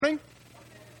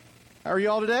How are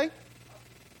you all today?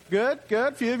 Good.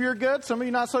 A few of you are good. Some of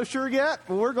you not so sure yet.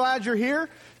 Well, we're glad you're here.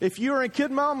 If you are in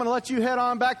Kidmo, I'm going to let you head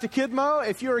on back to Kidmo.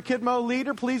 If you're a Kidmo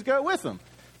leader, please go with them.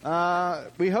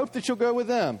 We hope that you'll go with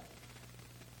them.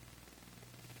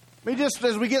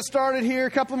 As we get started here,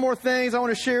 a couple more things I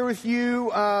want to share with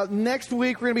you. Next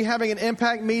week, we're going to be having an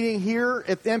Impact meeting here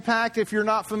at Impact. If you're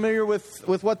not familiar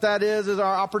with what that is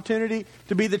our opportunity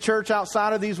to be the church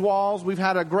outside of these walls. We've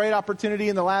had a great opportunity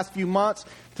in the last few months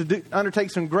to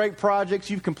undertake some great projects.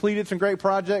 You've completed some great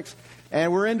projects.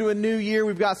 And we're into a new year.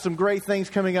 We've got some great things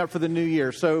coming up for the new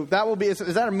year. So that will be, is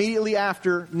that immediately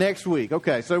after next week?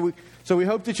 Okay, so we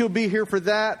hope that you'll be here for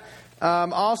that.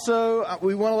 Also,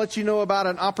 we want to let you know about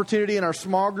an opportunity in our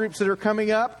small groups that are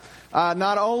coming up.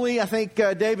 Not only, I think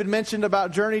David mentioned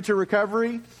about Journey to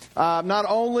Recovery. Not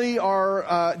only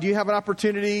do you have an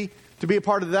opportunity to be a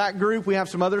part of that group, we have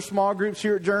some other small groups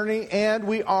here at Journey, and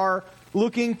we are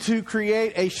looking to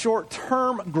create a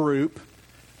short-term group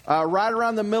right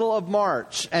around the middle of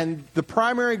March. And the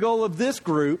primary goal of this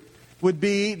group would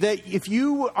be that if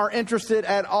you are interested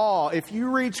at all, if you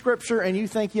read Scripture and you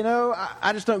think,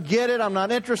 I just don't get it, I'm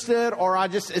not interested, or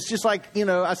it's just like,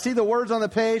 I see the words on the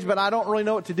page, but I don't really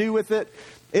know what to do with it.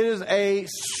 It is a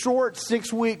short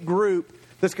 6-week group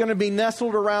that's going to be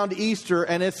nestled around Easter,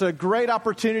 and it's a great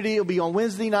opportunity. It'll be on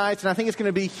Wednesday nights, and I think it's going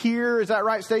to be here. Is that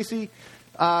right, Stacy?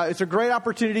 It's a great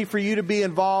opportunity for you to be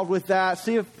involved with that.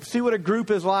 See what a group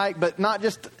is like, but not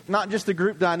just the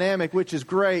group dynamic, which is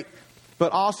great,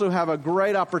 but also have a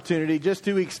great opportunity just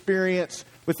to experience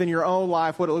within your own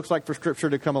life what it looks like for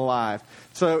Scripture to come alive.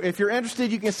 So if you're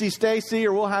interested, you can see Stacy,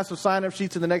 or we'll have some sign-up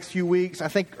sheets in the next few weeks. I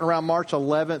think around March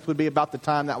 11th would be about the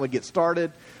time that would get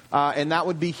started. And that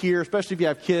would be here, especially if you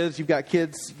have kids. You've got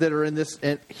kids that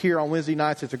are here on Wednesday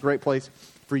nights. It's a great place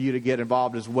for you to get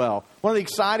involved as well. One of the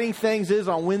exciting things is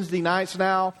on Wednesday nights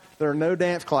now, there are no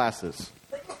dance classes.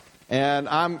 And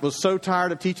I was so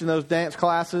tired of teaching those dance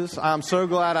classes. I'm so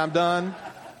glad I'm done.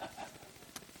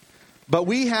 But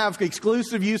we have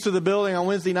exclusive use of the building on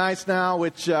Wednesday nights now,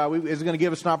 which is going to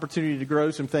give us an opportunity to grow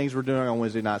some things we're doing on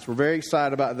Wednesday nights. We're very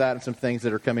excited about that and some things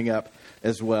that are coming up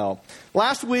as well.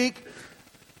 Last week,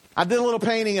 I did a little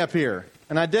painting up here.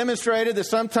 And I demonstrated that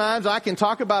sometimes I can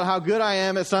talk about how good I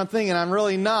am at something and I'm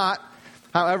really not.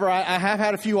 However, I have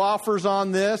had a few offers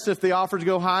on this. If the offers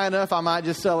go high enough, I might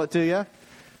just sell it to you.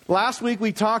 Last week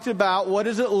we talked about what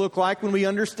does it look like when we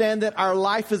understand that our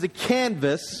life is a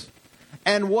canvas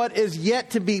and what is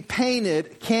yet to be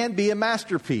painted can be a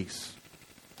masterpiece.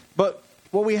 But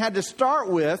what we had to start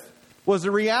with was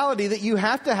the reality that you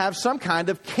have to have some kind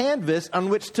of canvas on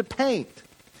which to paint.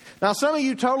 Now, some of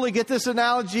you totally get this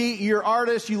analogy. You're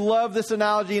artists. You love this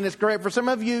analogy, and it's great. For some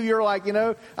of you, you're like,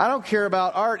 I don't care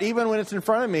about art even when it's in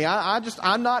front of me.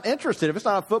 I'm not interested. If it's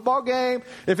not a football game,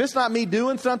 if it's not me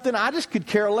doing something, I just could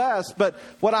care less. But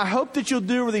what I hope that you'll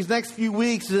do over these next few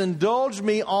weeks is indulge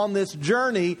me on this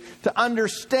journey to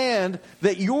understand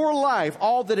that your life,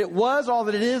 all that it was, all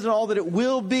that it is, and all that it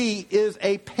will be, is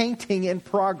a painting in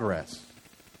progress.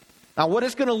 Now, what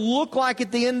it's going to look like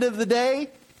at the end of the day,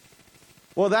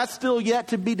 well, that's still yet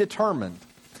to be determined.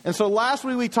 And so last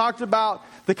week we talked about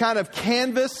the kind of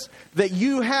canvas that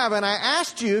you have. And I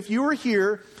asked you, if you were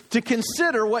here, to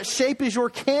consider what shape is your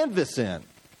canvas in.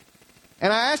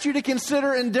 And I asked you to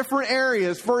consider in different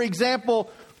areas. For example,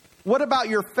 what about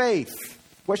your faith?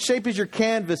 What shape is your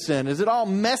canvas in? Is it all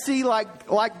messy like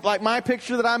my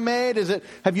picture that I made?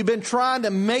 Have you been trying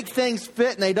to make things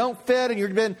fit and they don't fit, and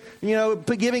you've been,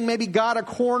 giving maybe God a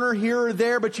corner here or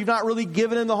there, but you've not really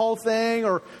given him the whole thing?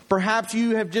 Or perhaps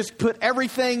you have just put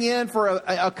everything in for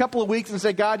a couple of weeks and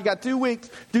said, God, you got 2 weeks,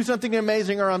 do something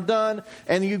amazing or I'm done.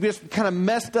 And you just kind of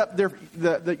messed up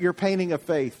your painting of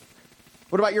faith.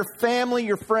 What about your family,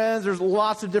 your friends? There's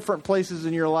lots of different places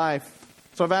in your life.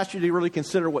 So I've asked you to really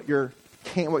consider what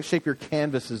shape your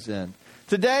canvas is in.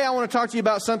 Today, I want to talk to you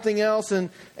about something else, and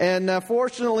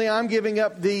fortunately, I'm giving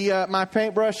up my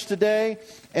paintbrush today,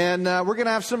 and we're going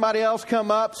to have somebody else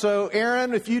come up. So,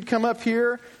 Aaron, if you'd come up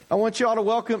here, I want you all to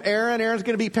welcome Aaron. Aaron's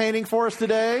going to be painting for us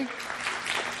today.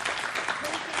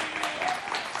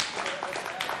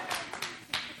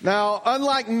 Now,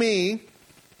 unlike me,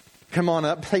 come on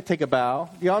up, take a bow.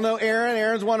 Y'all know Aaron.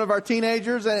 Aaron's one of our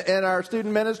teenagers in our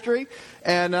student ministry.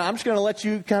 And I'm just going to let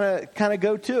you kind of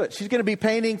go to it. She's going to be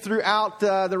painting throughout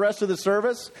the rest of the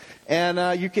service.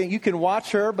 And you can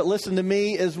watch her, but listen to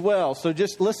me as well. So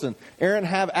just listen. Aaron,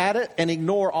 have at it and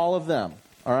ignore all of them.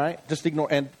 All right? Just ignore,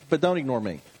 but don't ignore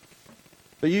me.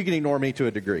 But you can ignore me to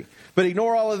a degree. But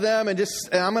ignore all of them and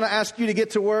I'm going to ask you to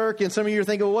get to work. And some of you are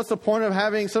thinking, well, what's the point of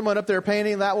having someone up there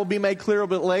painting? That will be made clear a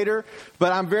bit later.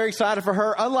 But I'm very excited for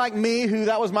her. Unlike me,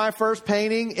 that was my first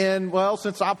painting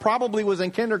since I probably was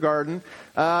in kindergarten.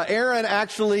 Erin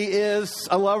actually is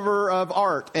a lover of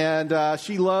art. And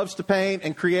she loves to paint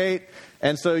and create.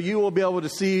 And so you will be able to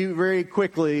see very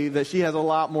quickly that she has a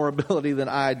lot more ability than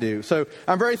I do. So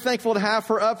I'm very thankful to have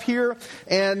her up here.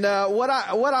 And what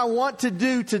I want to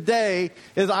do today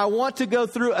is I want to go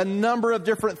through a number of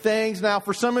different things. Now,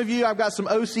 for some of you, I've got some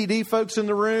OCD folks in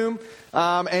the room.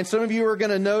 And some of you are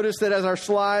going to notice that as our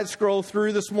slides scroll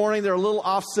through this morning, they're a little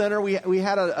off-center. We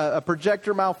had a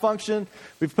projector malfunction.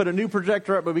 We've put a new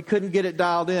projector up, but we couldn't get it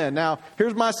dialed in. Now,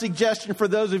 here's my suggestion for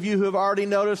those of you who have already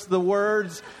noticed the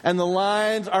words and the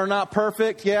lines are not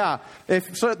perfect. Yeah.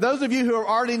 Those of you who have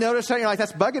already noticed that, you're like,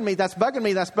 that's bugging me, that's bugging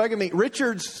me, that's bugging me.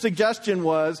 Richard's suggestion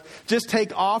was just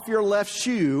take off your left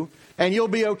shoe and you'll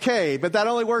be okay. But that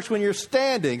only works when you're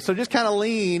standing. So just kind of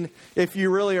lean if you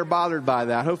really are bothered by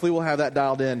that. Hopefully we'll have that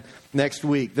dialed in next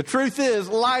week. The truth is,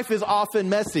 life is often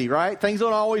messy, right? Things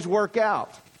don't always work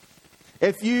out.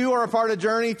 If you are a part of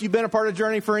Journey, if you've been a part of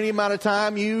Journey for any amount of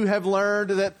time, you have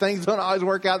learned that things don't always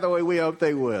work out the way we hope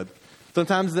they would.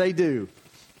 Sometimes they do.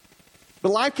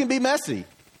 But life can be messy.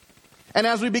 And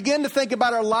as we begin to think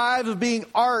about our lives as being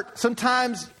art,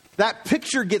 sometimes that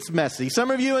picture gets messy.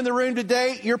 Some of you in the room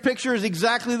today, your picture is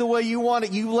exactly the way you want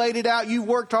it. You laid it out. You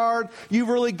worked hard. You've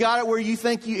really got it where you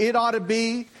think it ought to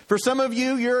be. For some of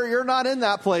you, you're not in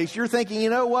that place. You're thinking, you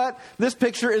know what? This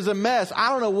picture is a mess. I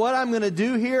don't know what I'm going to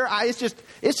do here. It's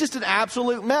just an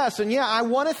absolute mess. And yeah, I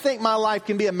want to think my life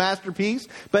can be a masterpiece.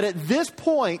 But at this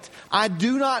point, I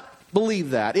do not believe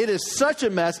that. It is such a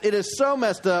mess. It is so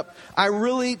messed up. I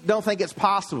really don't think it's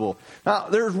possible. Now,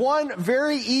 there's one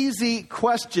very easy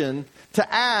question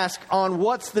to ask on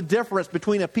what's the difference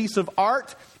between a piece of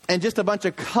art and just a bunch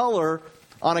of color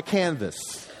on a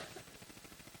canvas.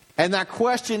 And that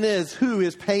question is, who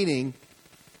is painting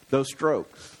those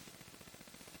strokes?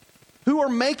 Who are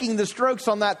making the strokes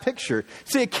on that picture?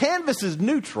 See, a canvas is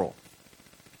neutral.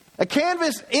 A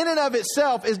canvas in and of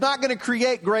itself is not going to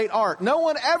create great art. No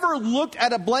one ever looked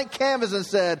at a blank canvas and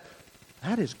said,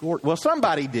 that is gorgeous. Well,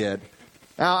 somebody did.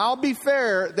 Now, I'll be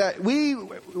fair that we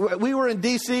were in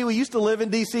D.C. We used to live in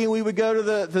D.C. and we would go to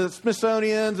the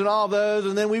Smithsonian's and all those.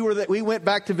 And then we went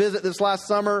back to visit this last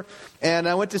summer and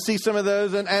I went to see some of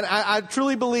those. And I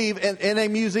truly believe in a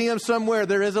museum somewhere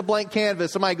there is a blank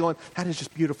canvas. Somebody going, that is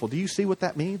just beautiful. Do you see what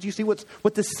that means? Do you see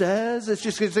what this says?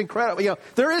 It's incredible. You know,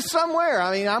 there is somewhere.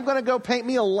 I mean, I'm going to go paint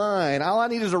me a line. All I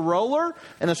need is a roller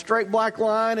and a straight black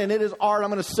line and it is art.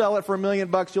 I'm going to sell it for $1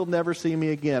 million. You'll never see me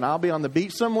again. I'll be on the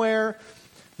beach somewhere.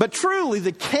 But truly,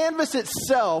 the canvas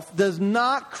itself does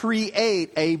not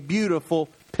create a beautiful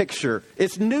picture.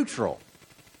 It's neutral.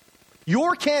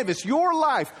 Your canvas, your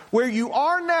life, where you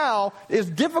are now, as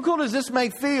difficult as this may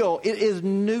feel, it is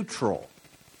neutral.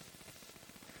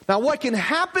 Now, what can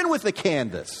happen with the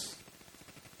canvas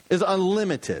is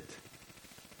unlimited.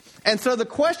 And so the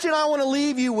question I want to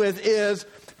leave you with is,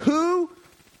 who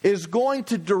is going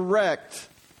to direct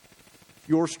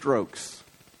your strokes?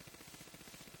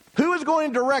 Who is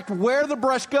going to direct where the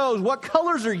brush goes? What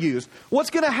colors are used? What's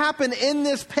going to happen in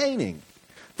this painting?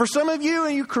 For some of you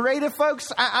and you creative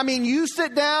folks, I mean, you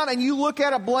sit down and you look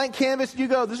at a blank canvas and you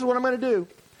go, this is what I'm going to do.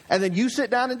 And then you sit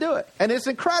down and do it. And it's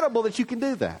incredible that you can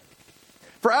do that.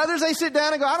 For others, they sit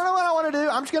down and go, I don't know what I want to do.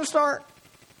 I'm just going to start.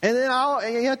 And then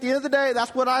at the end of the day,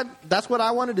 that's what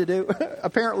I wanted to do,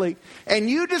 apparently. And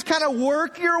you just kind of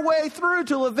work your way through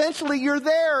till eventually you're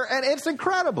there. And it's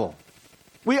incredible.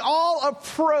 We all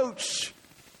approach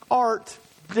art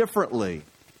differently.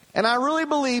 And I really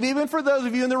believe, even for those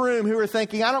of you in the room who are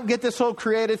thinking, I don't get this whole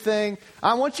creative thing,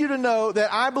 I want you to know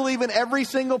that I believe in every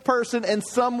single person in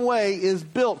some way is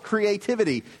built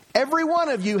creativity. Every one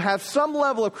of you have some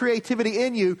level of creativity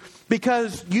in you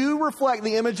because you reflect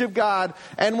the image of God.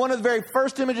 And one of the very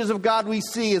first images of God we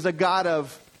see is a God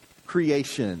of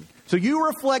creation. So you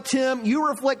reflect Him, you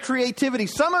reflect creativity.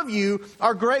 Some of you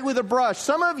are great with a brush.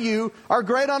 Some of you are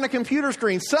great on a computer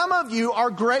screen. Some of you are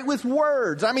great with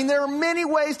words. I mean, there are many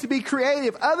ways to be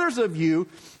creative. Others of you,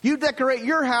 you decorate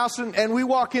your house and we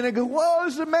walk in and go, whoa,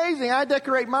 this is amazing. I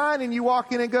decorate mine, and you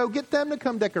walk in and go, get them to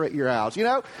come decorate your house. You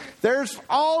know, there's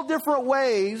all different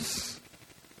ways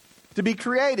to be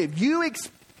creative.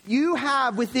 You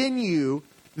have within you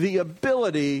the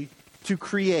ability to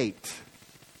create.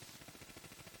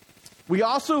 We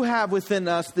also have within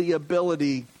us the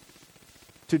ability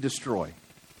to destroy.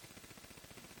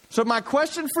 So my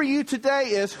question for you today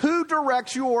is, who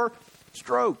directs your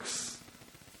strokes?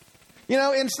 You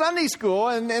know, in Sunday school,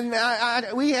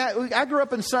 I grew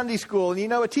up in Sunday school, and you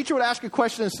know, a teacher would ask a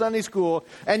question in Sunday school,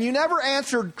 and you never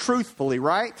answered truthfully,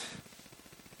 right?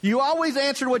 You always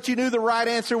answered what you knew the right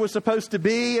answer was supposed to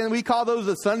be, and we call those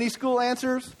the Sunday school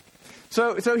answers.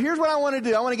 So here's what I want to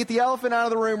do. I want to get the elephant out of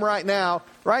the room right now.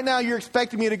 Right now, you're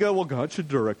expecting me to go, well, God should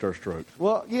direct our strokes.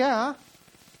 Well, yeah,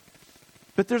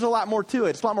 but there's a lot more to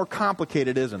it. It's a lot more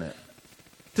complicated, isn't it?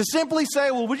 To simply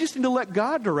say, well, we just need to let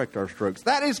God direct our strokes.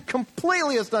 That is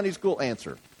completely a Sunday school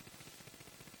answer.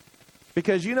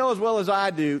 Because you know as well as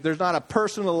I do, there's not a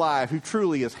person alive who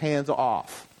truly is hands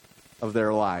off of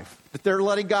their life. That they're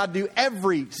letting God do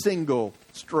every single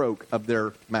stroke of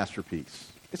their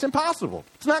masterpiece. It's impossible.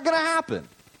 It's not going to happen.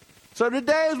 So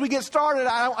today as we get started,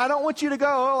 I don't want you to go,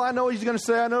 oh, I know what he's going to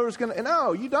say. I know what he's going to...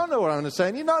 No, you don't know what I'm going to say.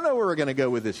 And you don't know where we're going to go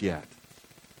with this yet.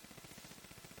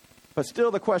 But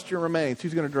still the question remains,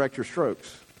 who's going to direct your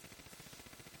strokes?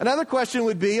 Another question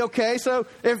would be, okay, so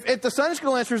if the Sunday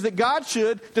school answer is that God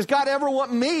should, does God ever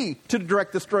want me to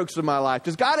direct the strokes of my life?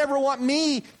 Does God ever want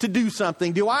me to do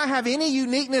something? Do I have any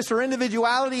uniqueness or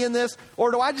individuality in this? Or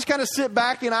do I just kind of sit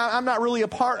back and I'm not really a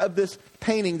part of this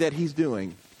painting that he's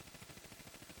doing?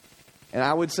 And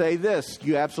I would say this,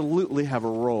 you absolutely have a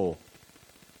role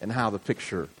in how the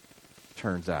picture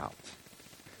turns out.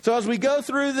 So as we go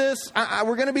through this,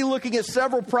 we're going to be looking at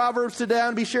several Proverbs today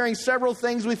and be sharing several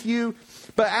things with you.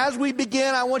 But as we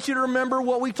begin, I want you to remember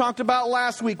what we talked about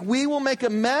last week. We will make a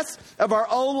mess of our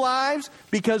own lives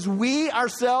because we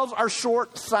ourselves are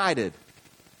short-sighted.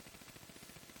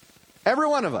 Every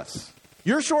one of us.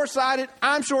 You're short-sighted.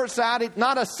 I'm short-sighted.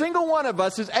 Not a single one of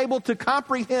us is able to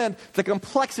comprehend the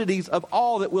complexities of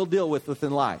all that we'll deal with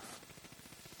within life.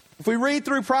 If we read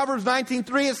through Proverbs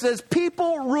 19:3, it says,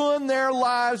 people ruin their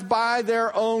lives by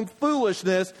their own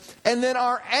foolishness and then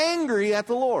are angry at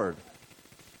the Lord.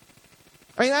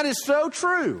 I mean, that is so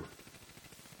true.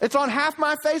 It's on half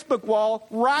my Facebook wall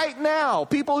right now.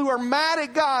 People who are mad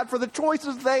at God for the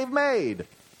choices they've made.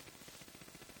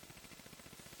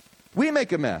 We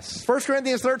make a mess. 1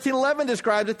 Corinthians 13:11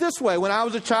 describes it this way. When I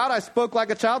was a child, I spoke like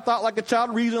a child, thought like a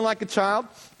child, reasoned like a child.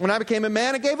 When I became a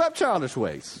man, I gave up childish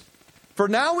ways. For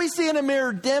now we see in a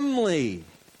mirror dimly.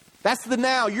 That's the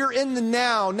now. You're in the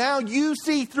now. Now you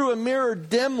see through a mirror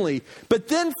dimly, but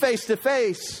then face to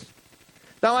face.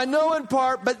 Now I know in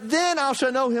part, but then I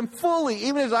shall know him fully,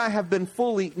 even as I have been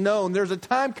fully known. There's a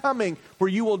time coming where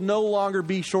you will no longer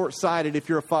be short-sighted if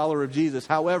you're a follower of Jesus.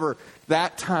 However,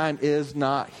 that time is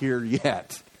not here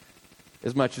yet,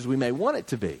 as much as we may want it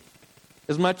to be.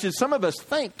 As much as some of us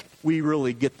think we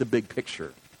really get the big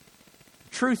picture.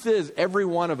 Truth is, every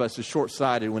one of us is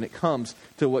short-sighted when it comes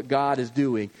to what God is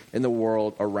doing in the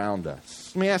world around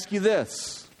us. Let me ask you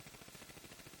this.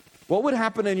 What would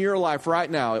happen in your life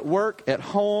right now, at work, at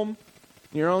home,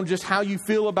 your own, just how you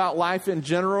feel about life in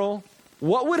general?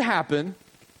 What would happen,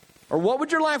 or what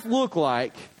would your life look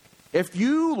like if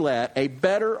you let a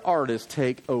better artist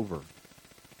take over?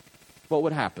 What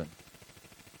would happen?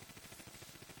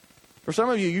 For some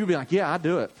of you, you'd be like, yeah, I'd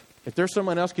do it. If there's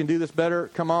someone else can do this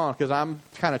better, come on, because I'm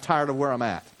kind of tired of where I'm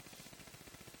at.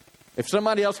 If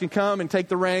somebody else can come and take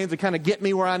the reins and kind of get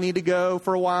me where I need to go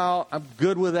for a while, I'm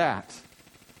good with that.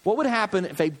 What would happen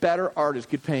if a better artist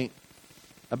could paint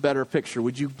a better picture?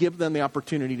 Would you give them the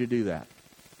opportunity to do that?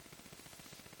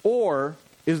 Or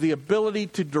is the ability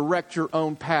to direct your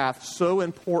own path so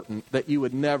important that you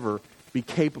would never be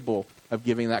capable of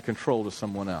giving that control to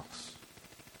someone else?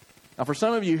 Now, for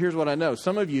some of you, here's what I know.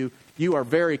 Some of you are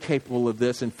very capable of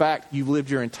this. In fact, you've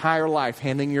lived your entire life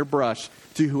handing your brush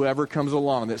to whoever comes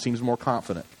along that seems more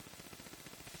confident.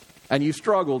 And you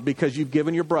struggled because you've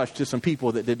given your brush to some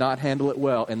people that did not handle it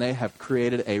well, and they have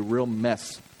created a real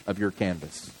mess of your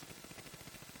canvas.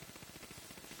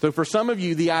 So for some of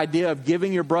you, the idea of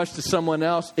giving your brush to someone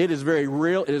else, it is very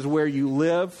real. It is where you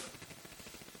live.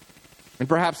 And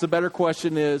perhaps the better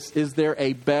question is there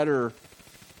a better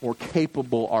or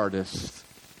capable artist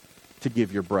to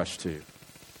give your brush to?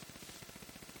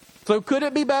 So could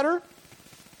it be better?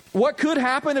 What could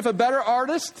happen if a better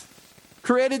artist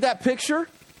created that picture?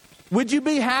 Would you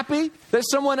be happy that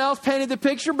someone else painted the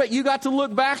picture, but you got to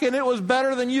look back and it was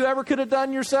better than you ever could have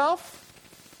done yourself?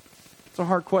 It's a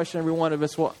hard question every one of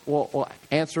us will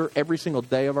answer every single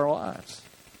day of our lives.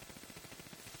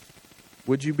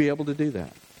 Would you be able to do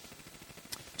that?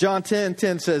 John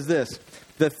 10:10 says this,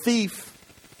 the thief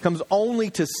comes only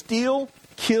to steal,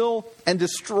 kill, and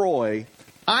destroy.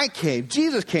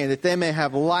 Jesus came that they may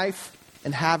have life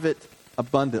and have it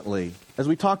abundantly. As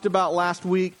we talked about last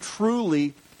week,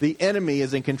 truly the enemy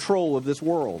is in control of this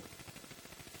world.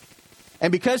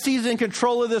 And because he's in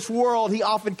control of this world, he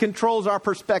often controls our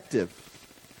perspective.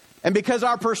 And because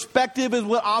our perspective is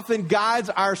what often guides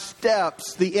our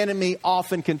steps, the enemy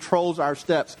often controls our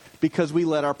steps because we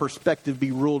let our perspective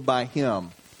be ruled by him.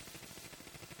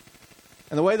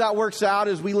 And the way that works out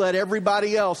is we let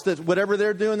everybody else, that whatever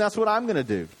they're doing, that's what I'm going to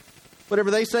do.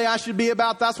 Whatever they say I should be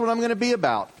about, that's what I'm going to be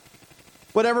about.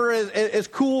 Whatever is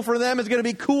cool for them is going to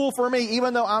be cool for me,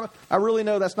 even though I really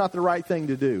know that's not the right thing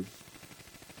to do.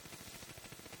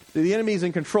 The enemy's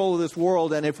in control of this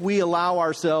world, and if we allow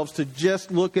ourselves to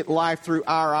just look at life through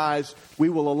our eyes, we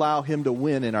will allow him to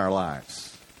win in our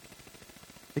lives.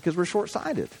 Because we're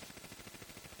short-sighted.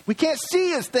 We can't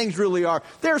see as things really are.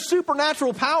 There are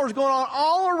supernatural powers going on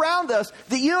all around us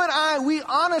that you and I, we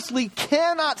honestly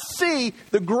cannot see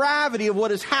the gravity of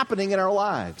what is happening in our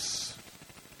lives.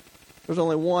 There's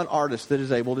only one artist that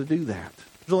is able to do that.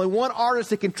 There's only one artist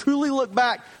that can truly look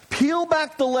back, peel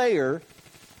back the layer,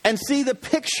 and see the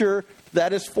picture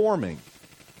that is forming.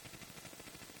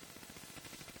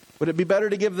 Would it be better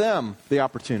to give them the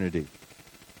opportunity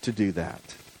to do that?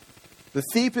 The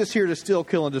thief is here to steal,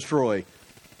 kill, and destroy.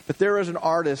 But there is an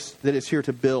artist that is here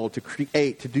to build, to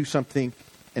create, to do something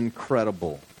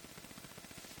incredible.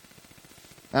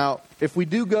 Now, if we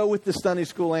do go with the Sunday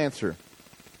school answer,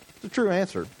 it's a true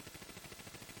answer.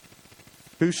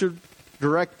 Who should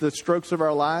direct the strokes of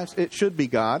our lives? It should be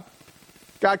God.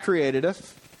 God created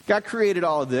us. God created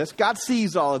all of this. God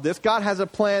sees all of this. God has a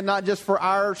plan not just for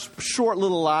our short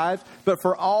little lives, but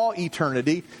for all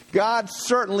eternity. God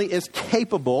certainly is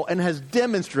capable and has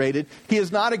demonstrated he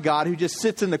is not a God who just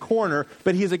sits in the corner,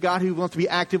 but he is a God who wants to be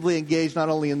actively engaged not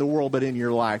only in the world, but in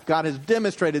your life. God has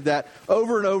demonstrated that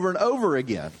over and over and over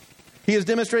again. He has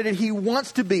demonstrated he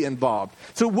wants to be involved.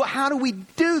 So how do we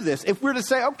do this? If we're to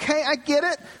say, okay, I get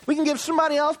it. We can give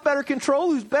somebody else better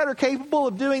control who's better capable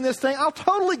of doing this thing. I'll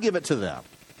totally give it to them.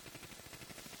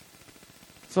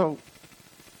 So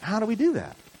how do we do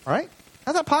that? All right?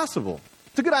 How's that possible?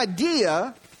 It's a good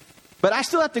idea, but I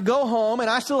still have to go home and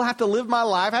I still have to live my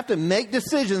life. I have to make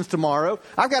decisions tomorrow.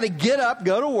 I've got to get up,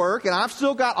 go to work, and I've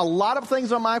still got a lot of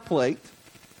things on my plate.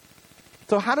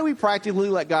 So how do we practically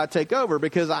let God take over?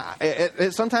 Because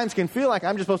it sometimes can feel like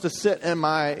I'm just supposed to sit in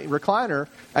my recliner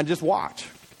and just watch.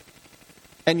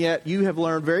 And yet you have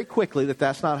learned very quickly that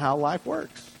that's not how life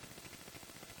works.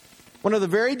 One of the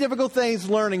very difficult things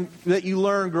that you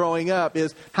learn growing up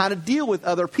is how to deal with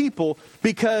other people,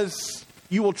 because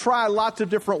you will try lots of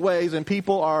different ways and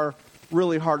people are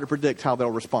really hard to predict how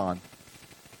they'll respond.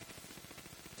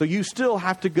 So you still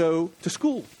have to go to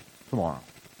school tomorrow.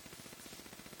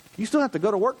 You still have to go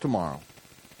to work tomorrow.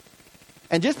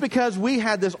 And just because we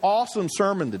had this awesome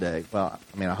sermon today, well,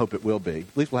 I mean, I hope it will be.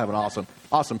 At least we'll have an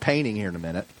awesome painting here in a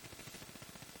minute.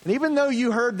 And even though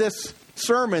you heard this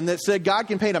sermon that said God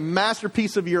can paint a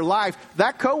masterpiece of your life,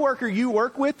 that coworker you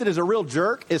work with that is a real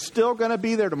jerk is still going to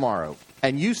be there tomorrow.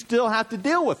 And you still have to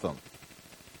deal with them.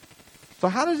 So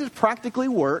how does this practically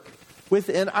work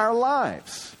within our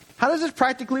lives? How does this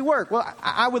practically work? Well,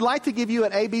 I would like to give you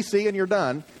an ABC and you're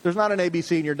done. There's not an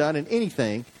ABC and you're done in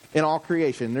anything in all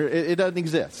creation. It doesn't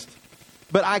exist.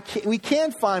 But we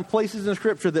can find places in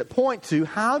Scripture that point to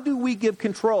how do we give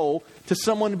control to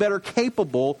someone better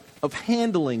capable of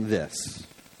handling this.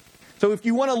 So if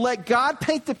you want to let God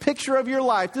paint the picture of your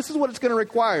life, this is what it's going to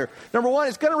require. Number one,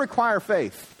 it's going to require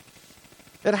faith.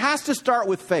 It has to start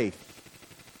with faith.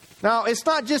 Now, it's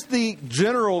not just the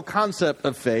general concept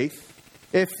of faith.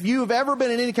 If you've ever been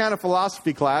in any kind of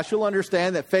philosophy class, you'll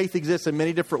understand that faith exists in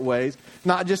many different ways,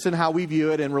 not just in how we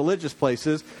view it in religious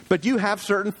places, but you have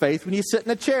certain faith when you sit in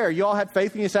a chair. You all had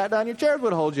faith when you sat down, your chairs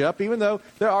would hold you up, even though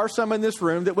there are some in this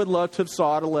room that would love to have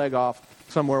sawed a leg off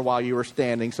somewhere while you were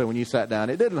standing, so when you sat down,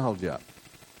 it didn't hold you up.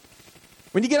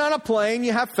 When you get on a plane,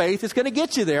 you have faith. It's going to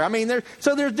get you there. I mean, there's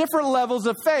different levels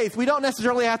of faith. We don't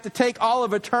necessarily have to take all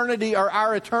of eternity or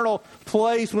our eternal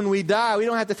place when we die. We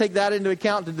don't have to take that into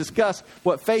account to discuss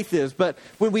what faith is. But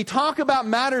when we talk about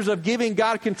matters of giving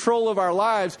God control of our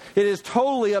lives, it is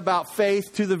totally about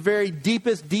faith to the very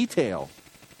deepest detail.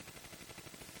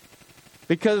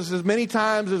 Because as many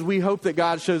times as we hope that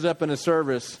God shows up in a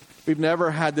service, we've never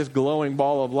had this glowing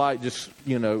ball of light just,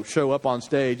 show up on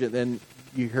stage and then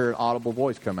you hear an audible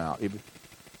voice come out.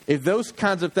 If those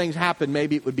kinds of things happen,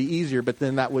 maybe it would be easier, but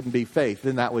then that wouldn't be faith.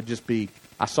 Then that would just be,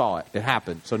 I saw it. It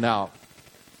happened. So now,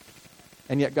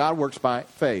 and yet God works by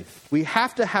faith. We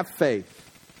have to have faith.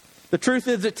 The truth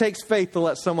is it takes faith to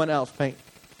let someone else paint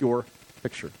your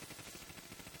picture.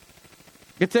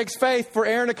 It takes faith for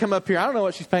Erin to come up here. I don't know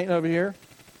what she's painting over here.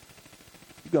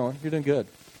 Keep going. You're doing good.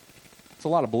 It's a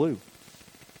lot of blue.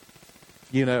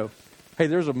 Hey,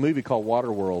 there's a movie called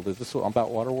Waterworld. Is this about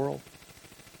Waterworld?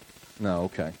 No,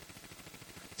 okay.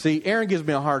 See, Erin gives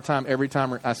me a hard time every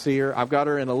time I see her. I've got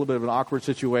her in a little bit of an awkward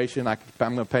situation. I'm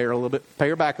going to pay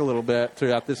her back a little bit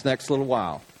throughout this next little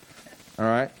while. All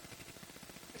right?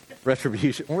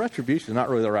 Retribution. Well, retribution is not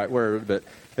really the right word, but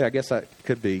yeah, I guess that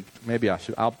could be. Maybe I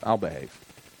should. I'll behave.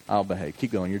 I'll behave.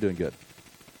 Keep going. You're doing good.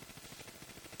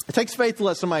 It takes faith to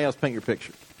let somebody else paint your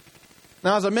picture.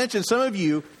 Now, as I mentioned, some of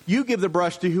you give the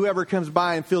brush to whoever comes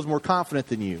by and feels more confident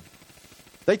than you.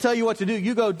 They tell you what to do.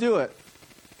 You go do it.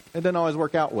 It doesn't always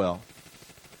work out well.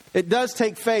 It does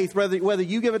take faith, whether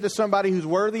you give it to somebody who's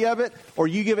worthy of it or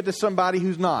you give it to somebody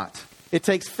who's not. It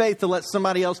takes faith to let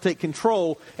somebody else take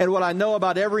control. And what I know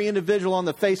about every individual on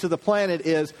the face of the planet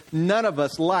is none of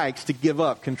us likes to give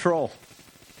up control.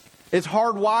 It's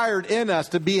hardwired in us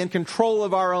to be in control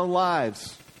of our own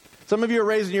lives. Some of you are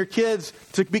raising your kids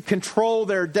to control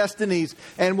their destinies.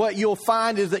 And what you'll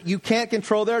find is that you can't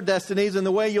control their destinies. And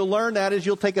the way you'll learn that is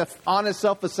you'll take an honest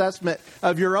self-assessment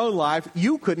of your own life.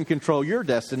 You couldn't control your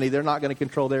destiny. They're not going to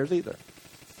control theirs either.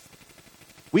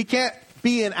 We can't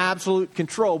be in absolute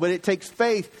control, but it takes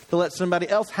faith to let somebody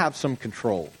else have some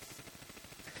control.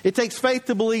 It takes faith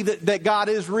to believe that God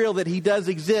is real, that He does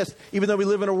exist, even though we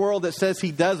live in a world that says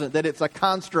He doesn't, that it's a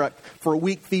construct for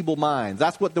weak, feeble minds.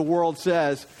 That's what the world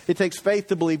says. It takes faith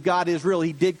to believe God is real.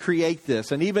 He did create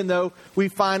this. And even though we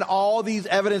find all these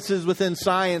evidences within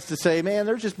science to say, man,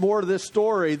 there's just more to this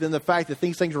story than the fact that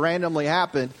these things randomly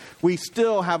happened, we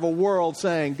still have a world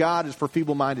saying God is for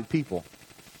feeble-minded people.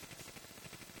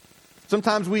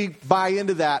 Sometimes we buy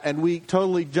into that and we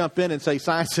totally jump in and say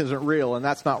science isn't real, and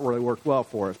that's not really worked well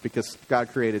for us because God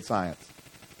created science.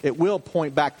 It will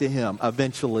point back to Him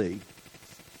eventually.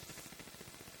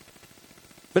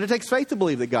 But it takes faith to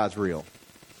believe that God's real.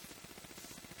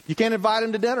 You can't invite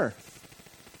Him to dinner.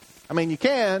 I mean, you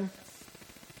can,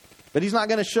 but He's not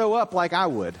going to show up like I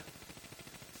would.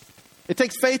 It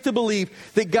takes faith to believe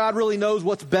that God really knows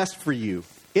what's best for you.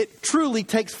 It truly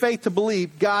takes faith to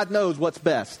believe God knows what's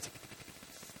best.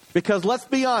 Because let's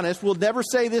be honest, we'll never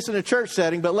say this in a church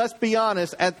setting, but let's be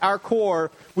honest, at our core,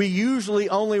 we usually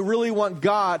only really want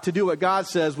God to do what God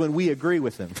says when we agree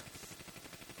with Him.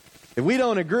 If we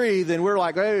don't agree, then we're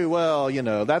like, hey, well,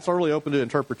 that's really open to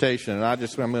interpretation, and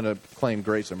I'm going to claim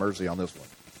grace and mercy on this one.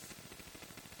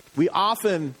 We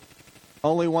often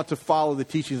only want to follow the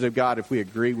teachings of God if we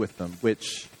agree with them,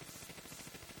 which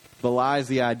belies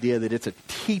the idea that it's a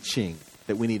teaching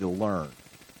that we need to learn.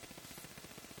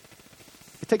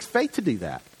 It takes faith to do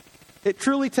that. It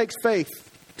truly takes faith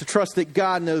to trust that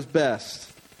God knows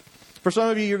best. For some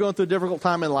of you, you're going through a difficult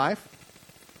time in life.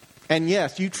 And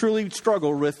yes, you truly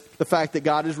struggle with the fact that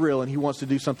God is real and He wants to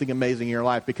do something amazing in your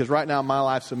life. Because right now, my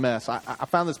life's a mess. I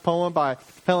found this poem by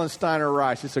Helen Steiner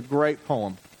Rice. It's a great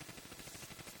poem.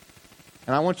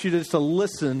 And I want you just to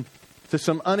listen to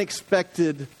some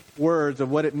unexpected words of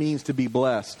what it means to be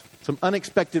blessed. Some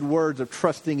unexpected words of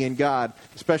trusting in God,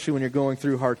 especially when you're going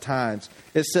through hard times.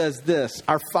 It says this: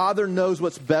 our Father knows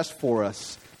what's best for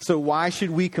us, so why should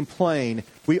we complain?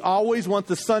 We always want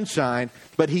the sunshine,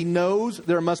 but He knows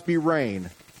there must be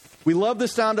rain. We love the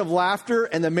sound of laughter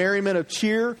and the merriment of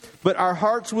cheer, but our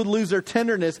hearts would lose their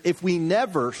tenderness if we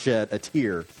never shed a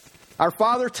tear. Our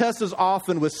Father tests us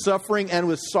often with suffering and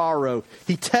with sorrow.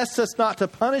 He tests us not to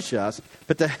punish us,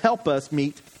 but to help us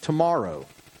meet tomorrow.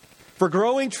 For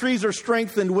growing trees are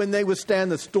strengthened when they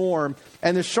withstand the storm,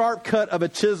 and the sharp cut of a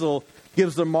chisel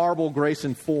gives the marble grace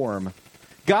and form.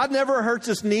 God never hurts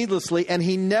us needlessly, and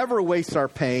He never wastes our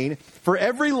pain. For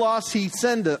every loss He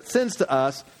sends to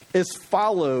us is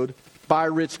followed by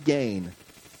rich gain.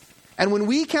 And when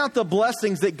we count the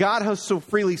blessings that God has so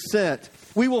freely sent,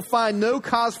 we will find no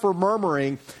cause for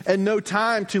murmuring and no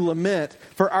time to lament.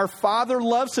 For our Father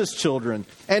loves His children,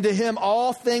 and to Him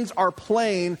all things are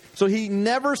plain. So He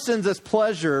never sends us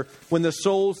pleasure when the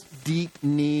soul's deep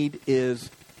need is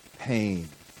pain.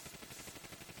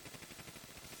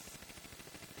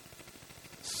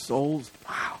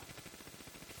 Wow.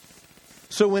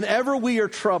 So whenever we are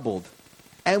troubled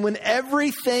and when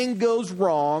everything goes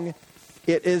wrong,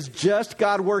 it is just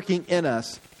God working in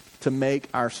us to make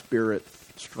our spirit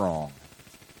strong.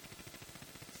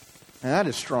 And that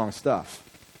is strong stuff.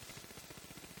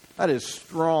 That is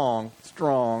strong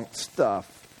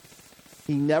stuff.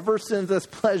 He never sends us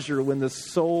pleasure when the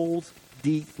soul's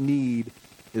deep need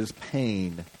is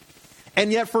pain. And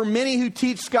yet for many who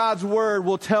teach God's word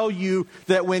will tell you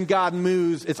that when God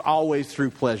moves, it's always through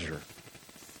pleasure.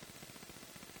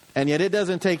 And yet it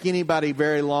doesn't take anybody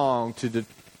very long to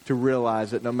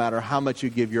realize that no matter how much you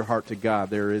give your heart to God,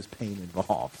 there is pain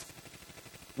involved.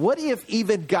 What if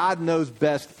even God knows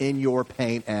best in your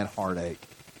pain and heartache?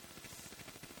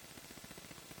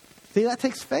 See, that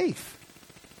takes faith.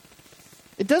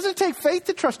 It doesn't take faith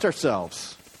to trust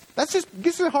ourselves. That's just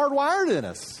gets it hardwired in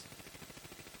us.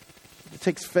 It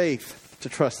takes faith to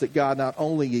trust that God not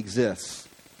only exists,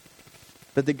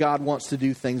 but that God wants to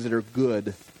do things that are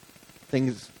good,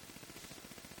 things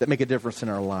that make a difference in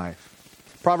our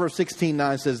life. Proverbs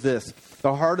 16:9 says this,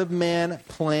 the heart of man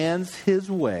plans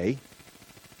his way,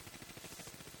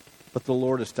 but the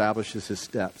Lord establishes his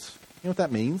steps. You know what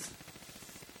that means?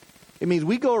 It means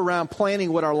we go around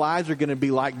planning what our lives are going to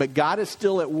be like, but God is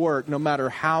still at work no matter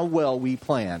how well we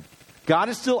plan. God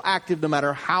is still active no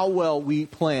matter how well we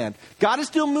plan. God is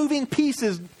still moving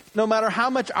pieces no matter how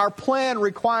much our plan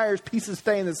requires pieces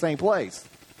stay in the same place.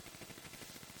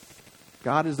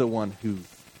 God is the one who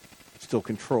still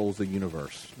controls the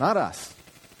universe, not us.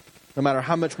 No matter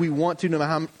how much we want to,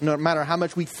 no matter how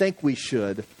much we think we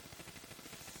should. Do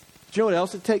you know what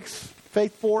else it takes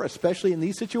faith for, especially in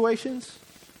these situations?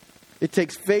 It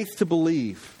takes faith to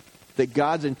believe that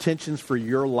God's intentions for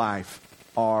your life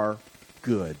are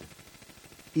good,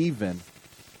 even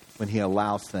when he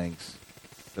allows things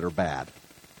that are bad.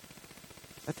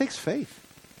 That takes faith.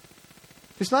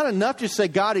 It's not enough just to say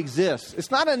God exists. It's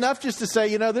not enough just to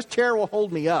say, this chair will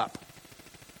hold me up.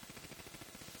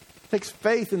 It takes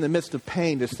faith in the midst of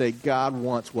pain to say God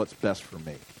wants what's best for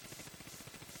me.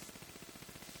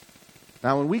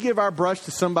 Now, when we give our brush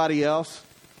to somebody else,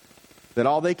 that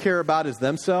all they care about is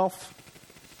themselves,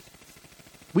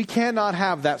 we cannot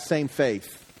have that same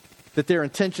faith that their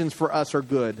intentions for us are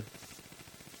good.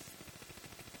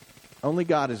 Only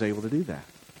God is able to do that.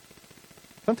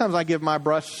 Sometimes I give my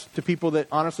brush to people that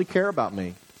honestly care about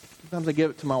me. Sometimes I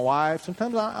give it to my wife.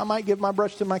 Sometimes I might give my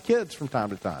brush to my kids from time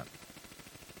to time.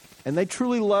 And they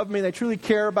truly love me. They truly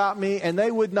care about me. And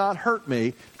they would not hurt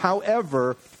me.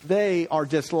 However, they are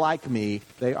just like me.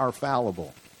 They are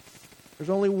fallible. There's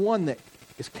only one that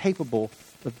is capable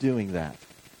of doing that.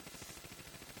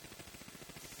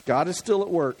 God is still at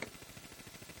work.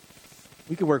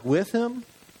 We can work with him,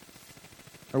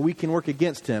 or we can work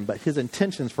against him, but his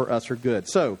intentions for us are good.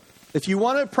 So, if you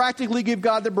want to practically give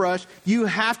God the brush, you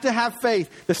have to have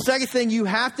faith. The second thing you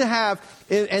have to have,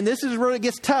 and this is where it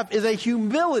gets tough, is a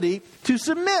humility to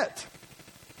submit.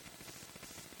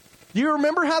 Do you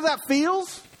remember how that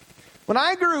feels? When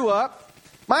I grew up,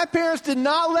 my parents did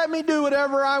not let me do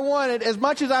whatever I wanted as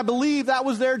much as I believed that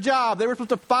was their job. They were supposed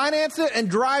to finance it and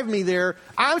drive me there.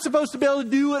 I'm supposed to be able to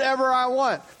do whatever I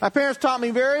want. My parents taught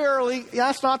me very early,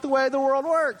 that's not the way the world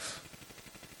works.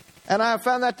 And I have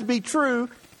found that to be true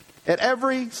at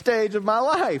every stage of my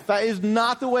life. That is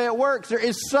not the way it works. There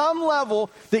is some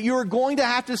level that you are going to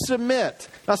have to submit.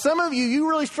 Now, some of you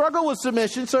really struggle with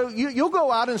submission, so you'll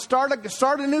go out and start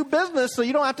a new business so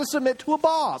you don't have to submit to a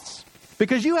boss.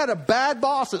 Because you had a bad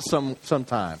boss at some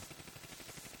time.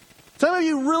 Some of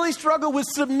you really struggle with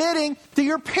submitting to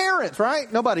your parents,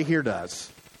 right? Nobody here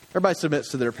does. Everybody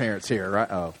submits to their parents here, right?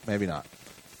 Oh, maybe not.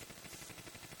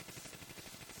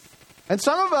 And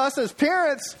some of us as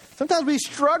parents, sometimes we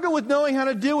struggle with knowing how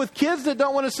to deal with kids that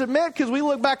don't want to submit because we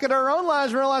look back at our own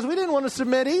lives and realize we didn't want to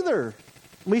submit either.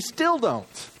 We still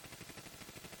don't.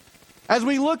 As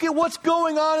we look at what's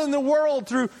going on in the world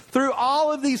through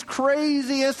all of these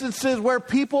crazy instances where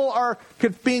people are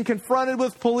being confronted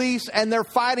with police and they're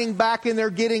fighting back and they're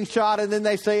getting shot, and then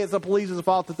they say it's the police's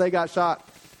fault that they got shot.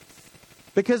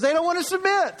 Because they don't want to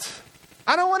submit.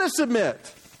 I don't want to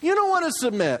submit. You don't want to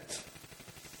submit.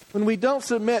 When we don't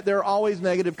submit, there are always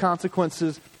negative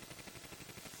consequences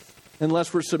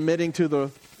unless we're submitting to the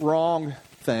wrong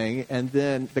thing, and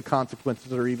then the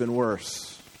consequences are even worse.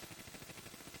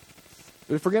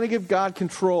 But if we're going to give God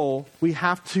control, we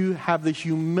have to have the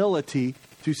humility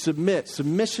to submit.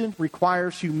 Submission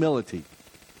requires humility.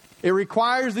 It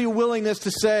requires the willingness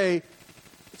to say,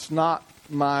 it's not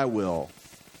my will.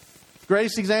 The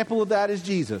greatest example of that is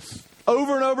Jesus.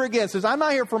 Over and over again says, I'm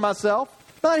not here for myself.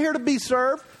 I'm not here to be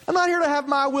served. I'm not here to have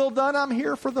my will done. I'm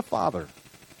here for the Father.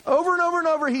 Over and over and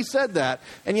over he said that.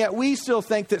 And yet we still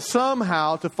think that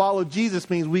somehow to follow Jesus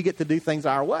means we get to do things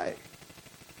our way.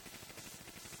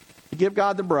 To give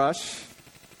God the brush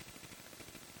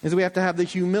is we have to have the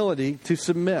humility to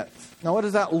submit. Now, what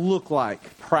does that look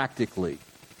like practically?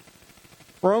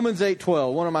 Romans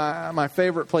 8:12, one of my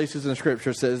favorite places in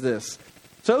Scripture, says this.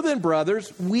 So then,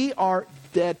 brothers, we are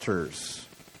debtors,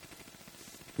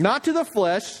 not to the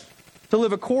flesh, to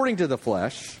live according to the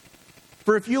flesh.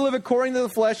 For if you live according to the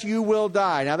flesh, you will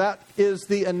die. Now, that is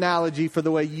the analogy for the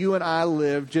way you and I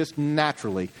live just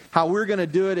naturally. How we're going to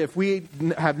do it if we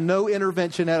have no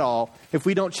intervention at all, if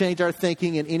we don't change our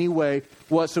thinking in any way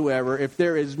whatsoever, if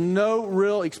there is no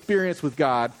real experience with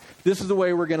God, this is the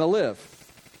way we're going to live.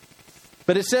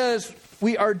 But it says,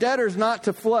 we are debtors not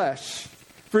to flesh.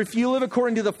 For if you live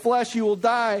according to the flesh, you will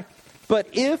die. But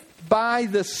if by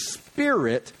the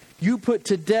Spirit you put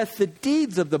to death the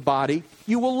deeds of the body,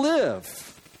 you will live.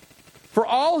 For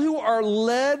all who are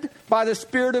led by the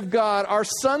Spirit of God are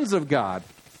sons of God.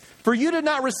 For you did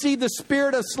not receive the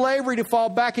spirit of slavery to fall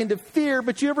back into fear,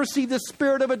 but you have received the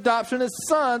spirit of adoption as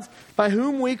sons, by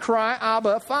whom we cry,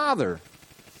 Abba, Father.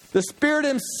 The Spirit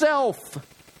Himself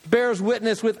bears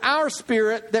witness with our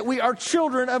spirit that we are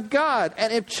children of God.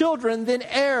 And if children, then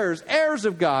heirs, heirs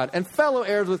of God, and fellow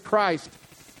heirs with Christ,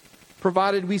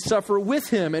 provided we suffer with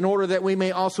Him in order that we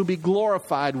may also be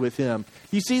glorified with Him.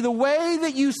 You see, the way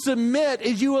that you submit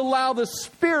is you allow the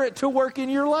Spirit to work in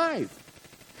your life.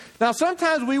 Now,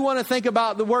 sometimes we want to think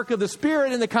about the work of the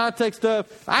Spirit in the context of,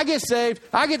 I get saved,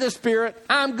 I get the Spirit,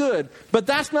 I'm good. But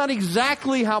that's not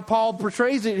exactly how Paul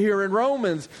portrays it here in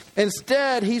Romans.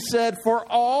 Instead, he said, for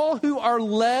all who are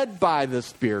led by the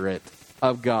Spirit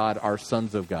of God are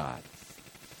sons of God.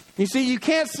 You see, you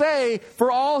can't say, for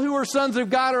all who are sons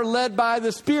of God are led by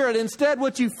the Spirit. Instead,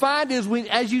 what you find is,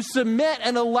 as you submit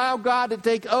and allow God to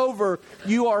take over,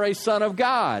 you are a son of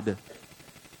God.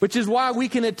 Which is why we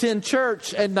can attend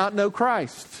church and not know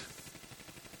Christ.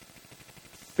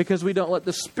 Because we don't let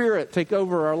the Spirit take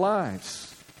over our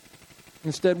lives.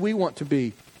 Instead, we want to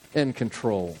be in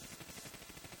control.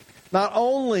 Not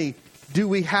only do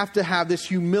we have to have this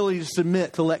humility to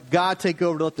submit, to let God take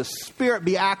over, to let the Spirit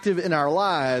be active in our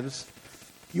lives,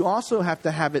 you also have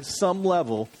to have, at some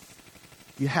level,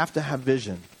 you have to have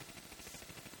vision.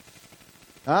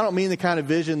 Now, I don't mean the kind of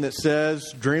vision that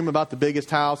says, dream about the biggest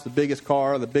house, the biggest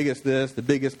car, the biggest this, the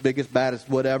biggest, baddest,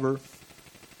 whatever.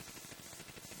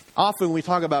 Often when we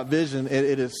talk about vision,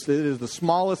 it is the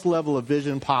smallest level of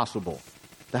vision possible,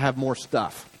 to have more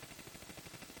stuff.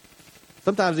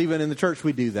 Sometimes even in the church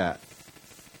we do that.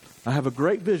 I have a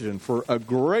great vision for a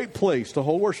great place to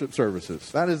hold worship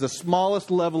services. That is the smallest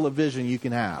level of vision you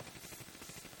can have.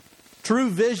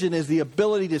 True vision is the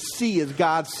ability to see as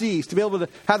God sees, to be able to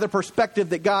have the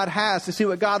perspective that God has, to see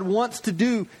what God wants to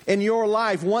do in your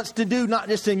life, wants to do not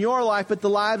just in your life, but the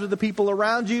lives of the people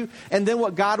around you, and then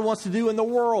what God wants to do in the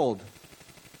world.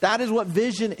 That is what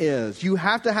vision is. You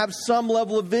have to have some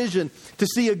level of vision to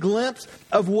see a glimpse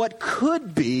of what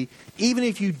could be, even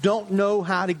if you don't know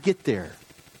how to get there.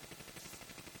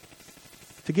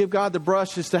 To give God the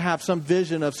brush is to have some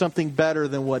vision of something better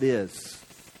than what is.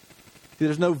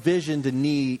 There's no vision to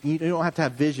need. You don't have to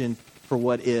have vision for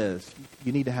what is.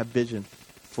 You need to have vision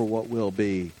for what will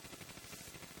be.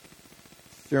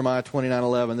 Jeremiah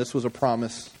 29:11. This was a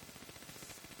promise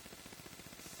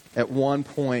at one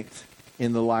point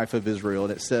in the life of Israel.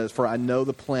 And it says, for I know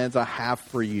the plans I have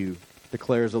for you,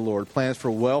 declares the Lord. Plans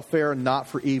for welfare, not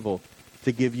for evil,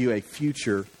 to give you a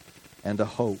future and a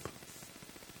hope.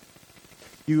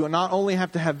 You not only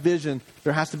have to have vision,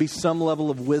 there has to be some level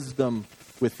of wisdom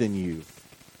within you.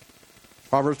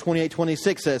 Proverbs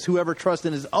 28:26 says, whoever trusts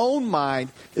in his own mind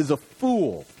is a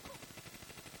fool.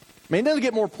 I mean, it doesn't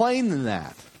get more plain than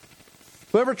that.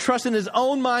 Whoever trusts in his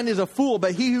own mind is a fool,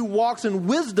 but he who walks in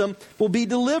wisdom will be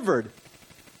delivered.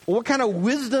 Well, what kind of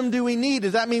wisdom do we need?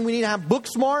 Does that mean we need to have book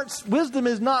smarts? Wisdom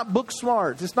is not book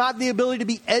smarts. It's not the ability to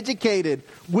be educated.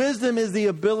 Wisdom is the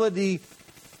ability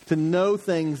to know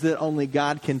things that only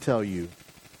God can tell you,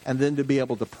 and then to be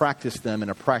able to practice them in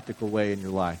a practical way in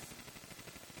your life.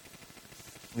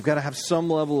 You've got to have some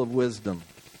level of wisdom.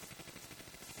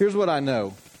 Here's what I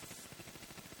know.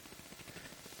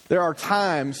 There are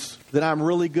times that I'm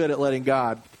really good at letting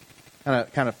God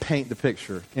kind of paint the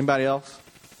picture. Anybody else?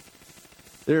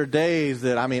 There are days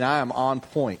that, I am on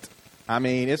point.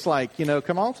 It's like,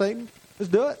 come on, Satan,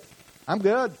 let's do it. I'm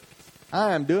good.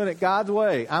 I am doing it God's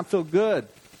way. I feel good.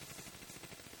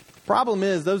 Problem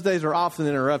is, those days are often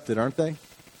interrupted, aren't they?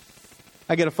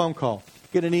 I get a phone call,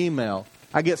 get an email,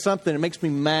 I get something that makes me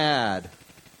mad.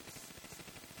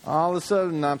 All of a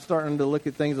sudden, I'm starting to look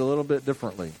at things a little bit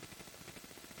differently.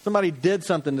 Somebody did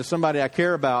something to somebody I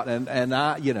care about, and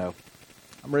I'm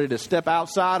ready to step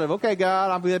outside of, okay,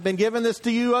 God, I've been giving this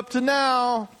to you up to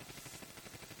now.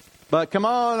 But come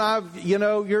on,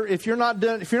 if you're not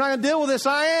going to deal with this,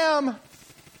 I am.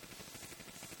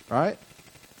 Right?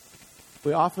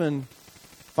 We often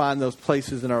find those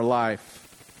places in our life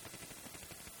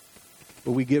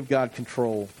where we give God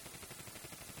control,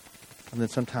 and then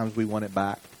sometimes we want it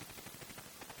back.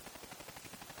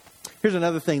 Here's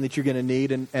another thing that you're going to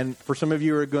need, and for some of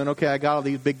you who are going, okay, I got all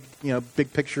these big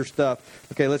picture stuff.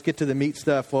 Okay, let's get to the meat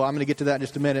stuff. Well, I'm going to get to that in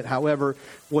just a minute. However,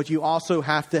 what you also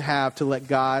have to let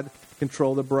God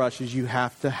control the brush is you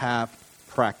have to have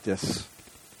practice.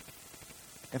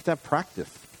 You have to have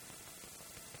practice.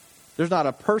 There's not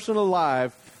a person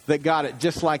alive that got it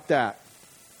just like that.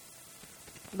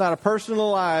 Not a person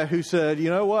alive who said, you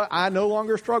know what, I no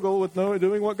longer struggle with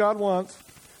doing what God wants.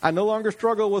 I no longer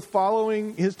struggle with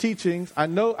following His teachings.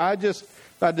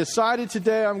 I decided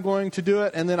today I'm going to do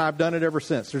it, and then I've done it ever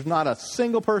since. There's not a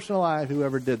single person alive who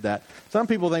ever did that. Some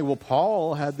people think, well,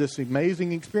 Paul had this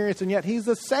amazing experience, and yet he's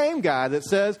the same guy that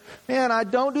says, man, I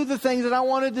don't do the things that I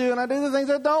want to do, and I do the things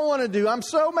I don't want to do. I'm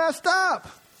so messed up.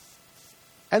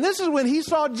 And this is when he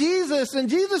saw Jesus, and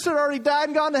Jesus had already died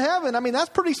and gone to heaven. I mean, that's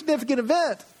a pretty significant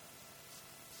event.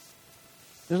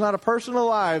 There's not a person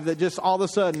alive that just all of a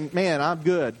sudden, man, I'm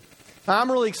good. Now,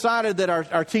 I'm really excited that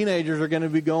our teenagers are going to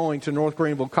be going to North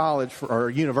Greenville College or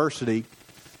university.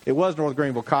 It was North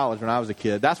Greenville College when I was a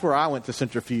kid. That's where I went to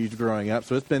Centrifuge growing up,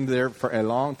 so it's been there for a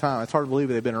long time. It's hard to believe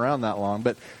they've been around that long,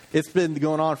 but it's been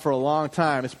going on for a long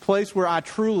time. It's a place where I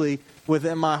truly,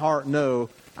 within my heart, know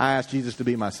I asked Jesus to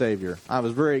be my Savior. I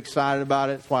was very excited about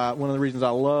it. It's why one of the reasons I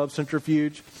love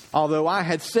Centrifuge. Although I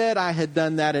had said I had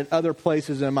done that in other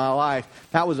places in my life,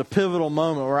 that was a pivotal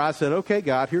moment where I said, okay,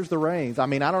 God, here's the reins. I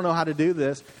mean, I don't know how to do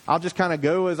this. I'll just kind of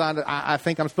go as I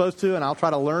think I'm supposed to, and I'll try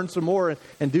to learn some more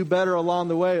and do better along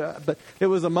the way. But it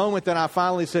was a moment that I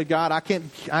finally said, God, I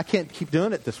can't keep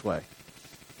doing it this way.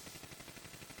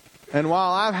 And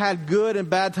while I've had good and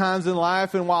bad times in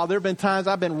life, and while there have been times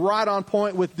I've been right on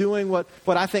point with doing what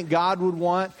I think God would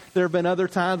want, there have been other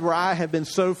times where I have been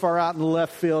so far out in the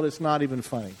left field, it's not even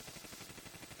funny.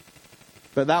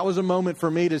 But that was a moment for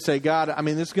me to say, God, I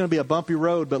mean, this is going to be a bumpy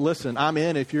road, but listen, I'm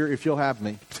in if you'll have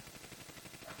me.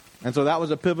 And so that was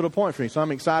a pivotal point for me. So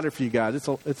I'm excited for you guys. It's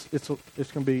going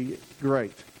to be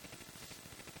great.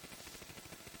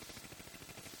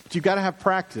 But you've got to have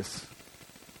practice.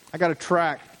 I got a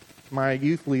track. My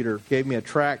youth leader gave me a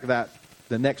track that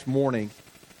the next morning.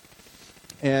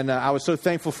 And I was so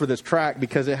thankful for this track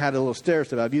because it had a little stair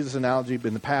step. I've used this analogy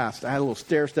in the past. I had a little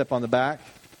stair step on the back.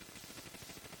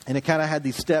 And it kind of had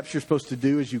these steps you're supposed to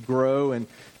do as you grow. And,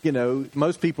 you know,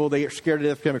 most people, they get scared to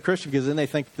death to become a Christian because then they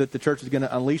think that the church is going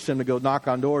to unleash them to go knock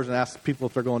on doors and ask people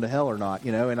if they're going to hell or not,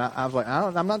 you know. And I was like,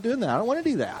 I'm not doing that. I don't want to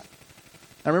do that.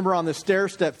 I remember on this stair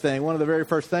step thing, one of the very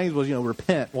first things was,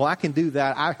 repent. Well, I can do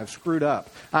that. I have screwed up.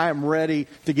 I am ready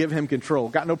to give Him control.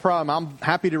 Got no problem. I'm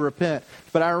happy to repent.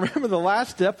 But I remember the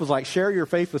last step was like, share your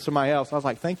faith with somebody else. I was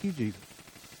like, thank you, Jesus.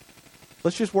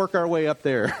 Let's just work our way up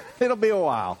there. It'll be a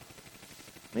while.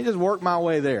 Let me just work my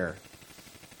way there.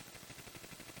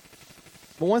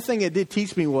 But one thing it did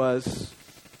teach me was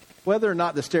whether or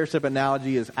not the stair step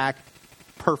analogy is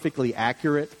perfectly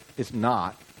accurate, it's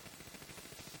not.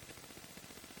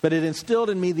 But it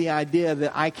instilled in me the idea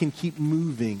that I can keep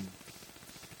moving.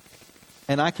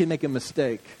 And I can make a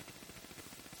mistake.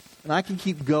 And I can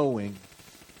keep going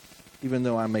even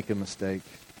though I make a mistake.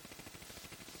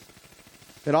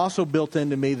 It also built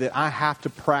into me that I have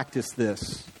to practice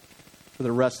this for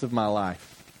the rest of my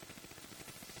life.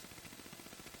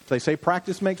 They say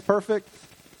practice makes perfect.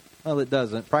 Well, it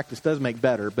doesn't. Practice does make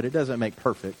better, but it doesn't make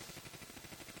perfect.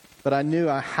 But I knew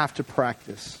I have to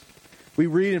practice. We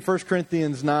read in 1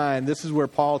 Corinthians 9, this is where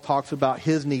Paul talks about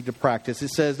his need to practice. It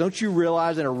says, don't you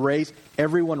realize in a race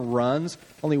everyone runs,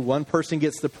 only one person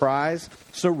gets the prize?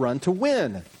 So run to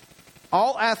win.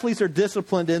 All athletes are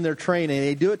disciplined in their training.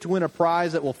 They do it to win a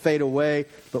prize that will fade away,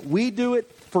 but we do it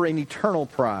for an eternal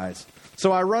prize.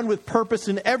 So I run with purpose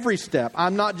in every step.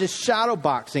 I'm not just shadow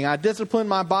boxing. I discipline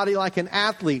my body like an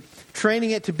athlete,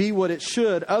 training it to be what it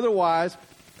should. Otherwise,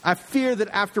 I fear that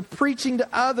after preaching to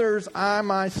others, I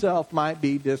myself might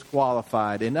be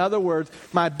disqualified. In other words,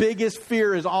 my biggest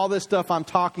fear is all this stuff I'm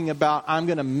talking about, I'm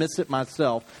going to miss it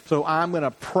myself. So I'm going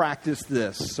to practice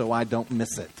this so I don't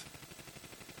miss it.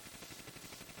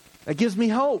 That gives me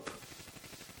hope.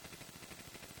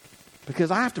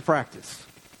 Because I have to practice.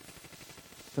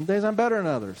 Some days I'm better than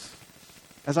others.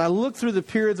 As I look through the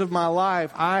periods of my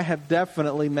life, I have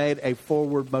definitely made a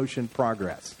forward motion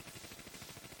progress.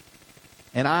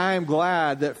 And I am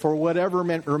glad that for whatever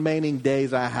remaining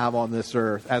days I have on this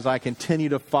earth, as I continue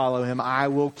to follow Him, I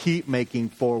will keep making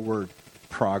forward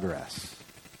progress.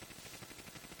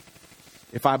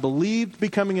 If I believed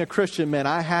becoming a Christian meant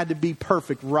I had to be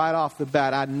perfect right off the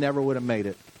bat, I never would have made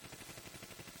it.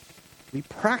 We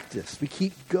practice. We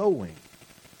keep going.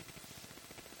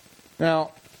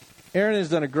 Now, Aaron has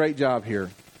done a great job here.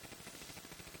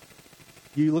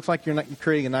 You looks like you're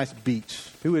creating a nice beach.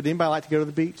 Would anybody like to go to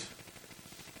the beach?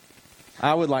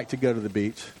 I would like to go to the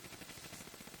beach.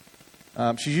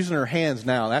 She's using her hands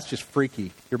now. That's just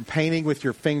freaky. You're painting with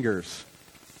your fingers.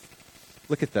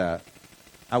 Look at that.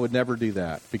 I would never do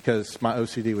that because my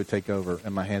OCD would take over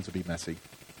and my hands would be messy.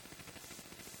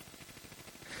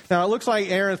 Now, it looks like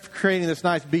Erin's creating this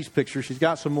nice beach picture. She's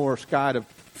got some more sky to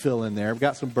fill in there. We've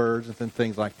got some birds and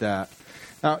things like that.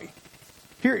 Now,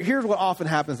 here's what often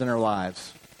happens in our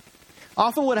lives.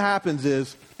 Often what happens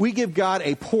is we give God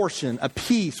a portion, a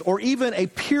piece, or even a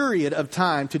period of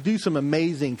time to do some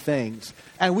amazing things.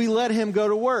 And we let him go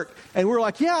to work. And we're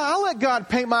like, yeah, I'll let God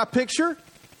paint my picture.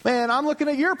 Man, I'm looking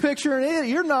at your picture and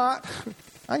you're not.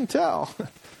 I can tell.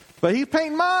 But he's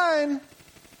painting mine.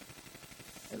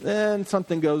 And then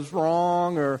something goes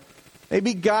wrong, or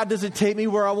maybe God doesn't take me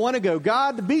where I want to go.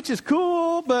 God, the beach is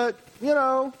cool, but,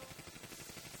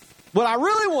 what I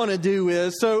really want to do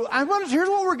is, here's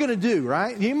what we're going to do,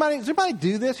 right? Does anybody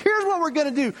do this? Here's what we're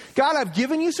going to do. God, I've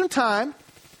given you some time,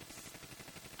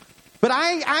 but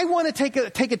I want to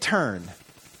take a turn.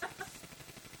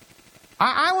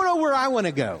 I want to know where I want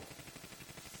to go,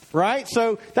 right?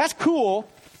 So that's cool,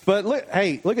 but look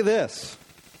at this.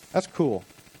 That's cool.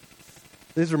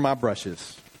 These are my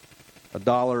brushes.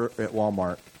 $1 at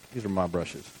Walmart. These are my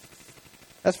brushes.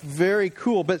 That's very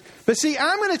cool. But see,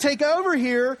 I'm going to take over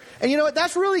here, and you know what?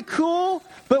 That's really cool.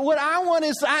 But what I want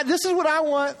is, this is what I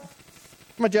want.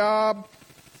 My job,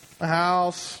 my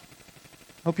house.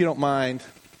 Hope you don't mind.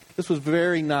 This was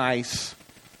very nice.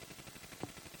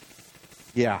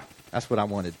 Yeah, that's what I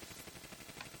wanted.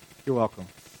 You're welcome.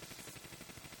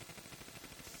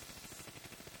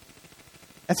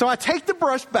 And so I take the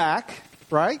brush back,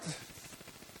 right?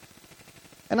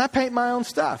 And I paint my own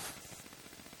stuff.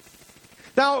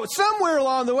 Now, somewhere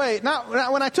along the way,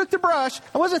 when I took the brush,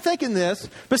 I wasn't thinking this,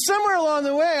 but somewhere along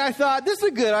the way, I thought, this is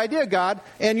a good idea, God,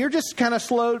 and you're just kind of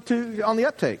slow on the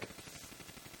uptake.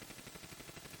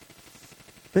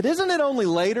 But isn't it only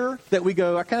later that we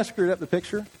go, I kind of screwed up the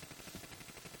picture?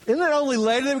 Isn't it only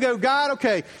later that we go, God,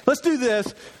 okay, let's do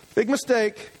this. Big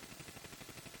mistake.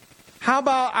 How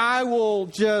about I will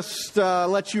just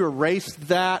let you erase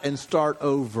that and start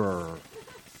over?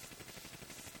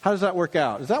 How does that work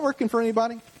out? Is that working for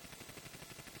anybody?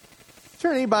 Is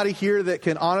there anybody here that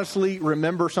can honestly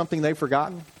remember something they've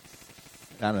forgotten?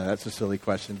 I know that's a silly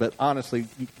question, but honestly,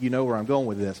 you know where I'm going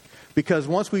with this. Because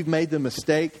once we've made the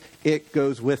mistake, it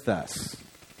goes with us,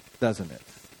 doesn't it?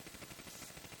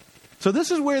 So this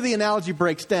is where the analogy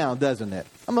breaks down, doesn't it?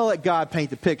 I'm going to let God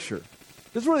paint the picture.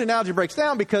 This is where the analogy breaks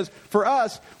down, because for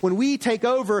us, when we take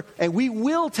over, and we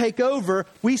will take over,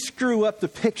 we screw up the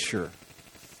picture.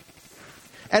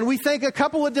 And we think a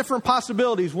couple of different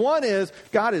possibilities. One is,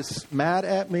 God is mad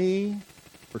at me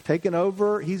for taking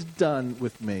over. He's done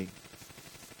with me.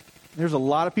 There's a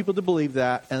lot of people that believe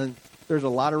that, and there's a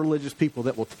lot of religious people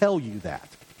that will tell you that.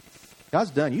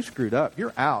 God's done. You screwed up.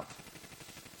 You're out.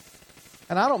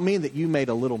 And I don't mean that you made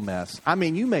a little mess. I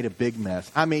mean, you made a big mess.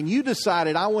 I mean, you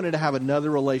decided I wanted to have another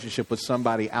relationship with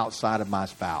somebody outside of my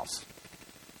spouse.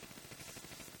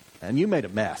 And you made a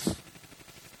mess.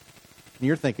 And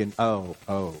you're thinking, oh,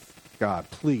 God,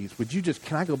 please,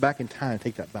 can I go back in time and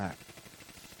take that back?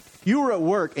 You were at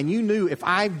work and you knew, if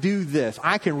I do this,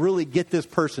 I can really get this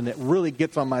person that really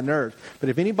gets on my nerves. But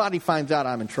if anybody finds out,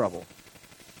 I'm in trouble.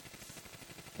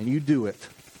 And you do it.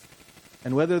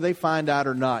 And whether they find out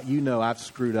or not, you know I've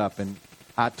screwed up and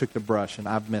I took the brush and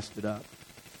I've messed it up.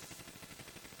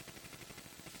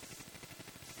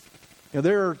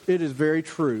 It is very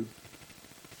true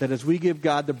that as we give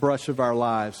God the brush of our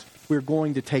lives, we're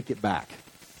going to take it back.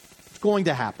 It's going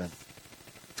to happen.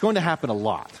 It's going to happen a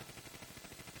lot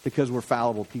because we're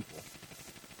fallible people.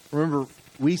 Remember,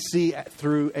 we see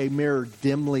through a mirror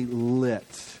dimly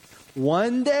lit.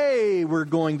 One day we're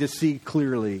going to see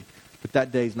clearly, but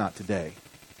that day's not today.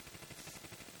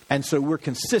 And so we're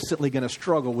consistently going to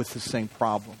struggle with the same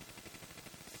problem.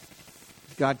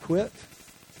 Does God quit?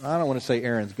 I don't want to say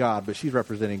Erin's God, but she's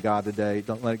representing God today.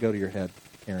 Don't let it go to your head,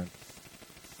 Erin.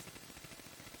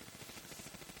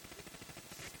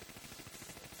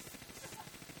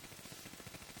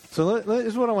 So this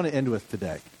is what I want to end with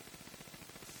today.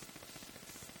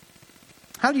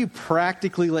 How do you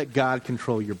practically let God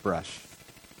control your brush?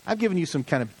 I've given you some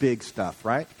kind of big stuff,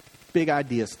 right? Big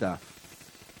idea stuff.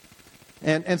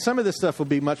 And some of this stuff will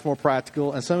be much more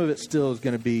practical, and some of it still is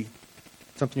going to be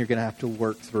something you're going to have to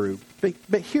work through.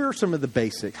 But here are some of the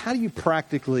basics. How do you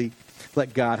practically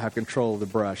let God have control of the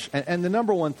brush? And the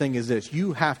number one thing is this: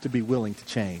 you have to be willing to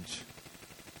change.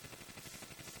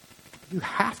 You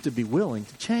have to be willing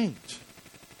to change.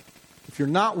 If you're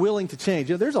not willing to change,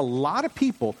 there's a lot of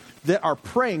people that are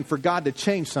praying for God to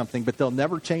change something, but they'll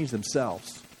never change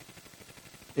themselves.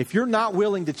 If you're not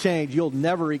willing to change, you'll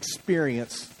never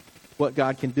experience what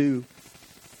God can do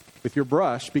with your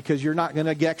brush, because you're not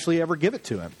going to actually ever give it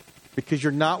to Him, because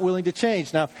you're not willing to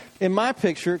change. Now, in my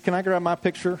picture, can I grab my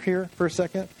picture here for a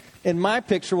second? In my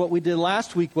picture, what we did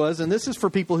last week was, and this is for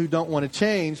people who don't want to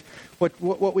change,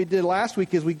 what we did last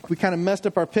week is we kind of messed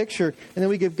up our picture, and then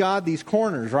we give God these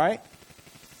corners, right?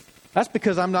 That's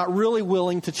because I'm not really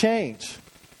willing to change.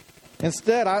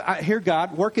 Instead, I hear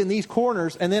God work in these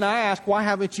corners, and then I ask, why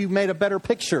haven't you made a better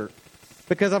picture?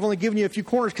 Because I've only given you a few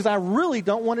corners because I really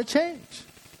don't want to change.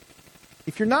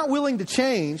 If you're not willing to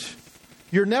change,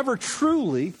 you're never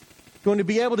truly going to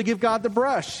be able to give God the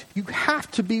brush. You have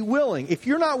to be willing. If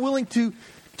you're not willing to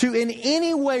in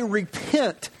any way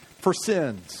repent for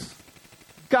sins,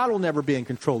 God will never be in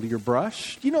control of your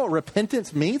brush. Do you know what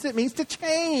repentance means? It means to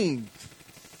change.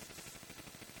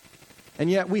 And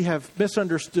yet we have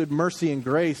misunderstood mercy and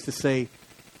grace to say,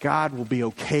 God will be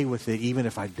okay with it even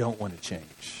if I don't want to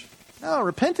change. No,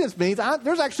 repentance means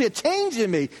there's actually a change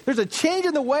in me. There's a change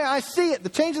in the way I see it, the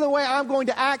change in the way I'm going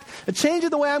to act, a change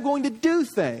in the way I'm going to do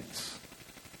things.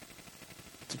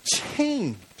 It's a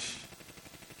change.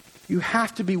 You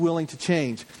have to be willing to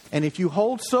change. And if you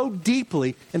hold so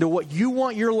deeply into what you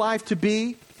want your life to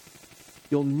be,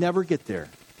 you'll never get there.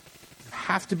 You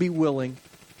have to be willing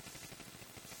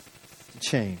to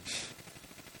change.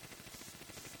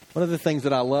 One of the things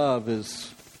that I love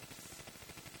is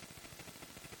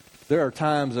there are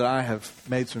times that I have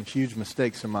made some huge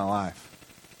mistakes in my life.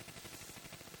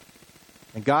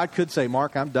 And God could say,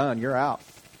 Mark, I'm done. You're out.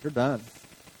 You're done.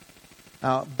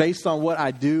 Now, based on what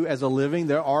I do as a living,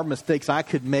 there are mistakes I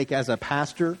could make as a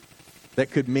pastor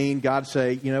that could mean God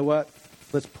say, you know what?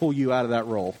 Let's pull you out of that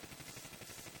role.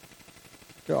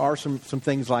 There are some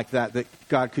things like that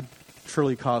God could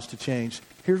truly cause to change.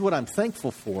 Here's what I'm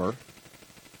thankful for.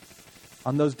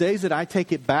 On those days that I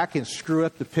take it back and screw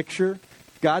up the picture,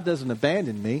 God doesn't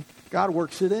abandon me. God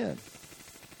works it in.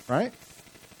 Right?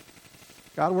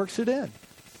 God works it in.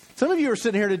 Some of you are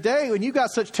sitting here today and you've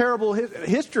got such terrible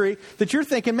history that you're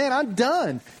thinking, man, I'm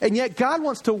done. And yet God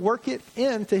wants to work it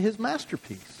into his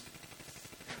masterpiece.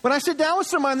 When I sit down with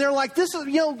somebody and they're like, this is,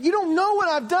 you don't know what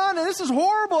I've done and this is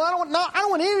horrible. I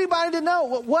don't want anybody to know.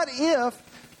 Well, what if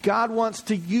God wants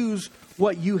to use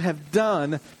what you have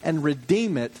done and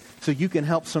redeem it so you can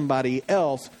help somebody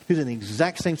else who's in the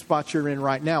exact same spot you're in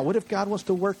right now? What if God wants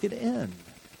to work it in?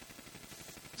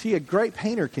 See, a great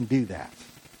painter can do that.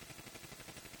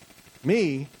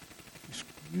 Me,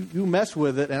 you mess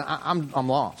with it and I'm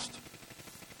lost.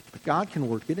 But God can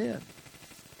work it in.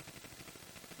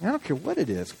 I don't care what it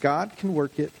is. God can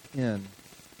work it in.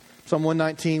 Psalm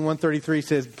 119, 133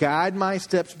 says, guide my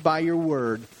steps by your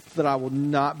word so that I will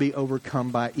not be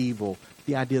overcome by evil.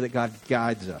 The idea that God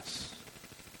guides us.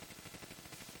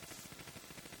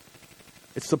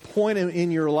 It's the point in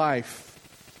your life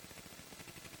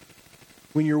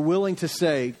when you're willing to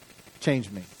say,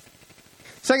 change me.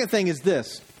 Second thing is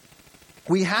this.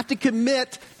 We have to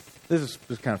commit, this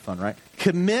is kind of fun, right?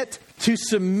 Commit to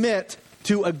submit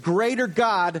to a greater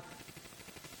God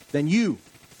than you.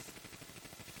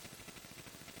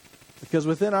 Because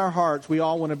within our hearts, we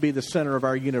all want to be the center of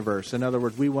our universe. In other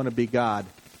words, we want to be God.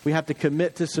 We have to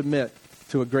commit to submit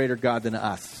to a greater God than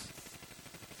us.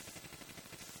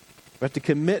 We have to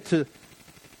commit to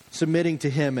submitting to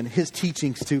him and his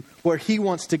teachings, to where he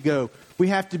wants to go. We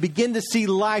have to begin to see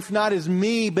life not as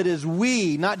me, but as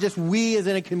we. Not just we as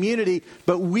in a community,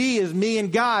 but we as me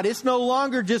and God. It's no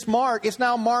longer just Mark. It's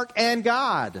now Mark and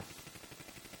God.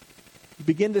 You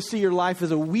begin to see your life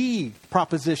as a we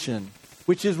proposition,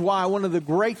 which is why one of the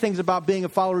great things about being a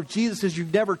follower of Jesus is you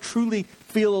never truly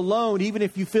feel alone. Even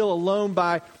if you feel alone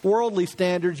by worldly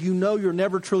standards, you know you're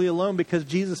never truly alone because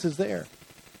Jesus is there.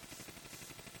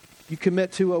 You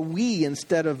commit to a we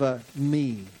instead of a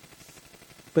me.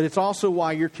 But it's also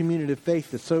why your community of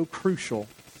faith is so crucial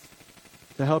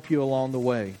to help you along the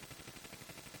way.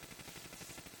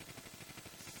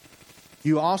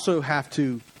 You also have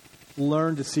to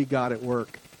learn to see God at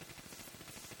work.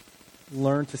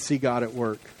 Learn to see God at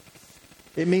work.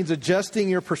 It means adjusting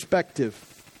your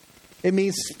perspective. It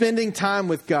means spending time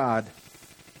with God.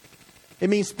 It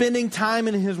means spending time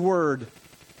in his word.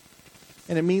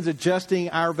 And it means adjusting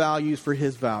our values for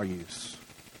his values.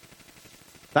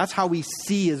 That's how we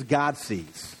see as God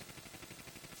sees.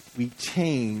 We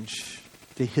change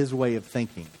to his way of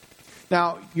thinking.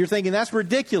 Now, you're thinking, that's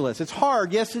ridiculous. It's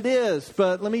hard. Yes, it is.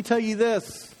 But let me tell you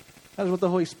this. That's what the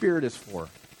Holy Spirit is for.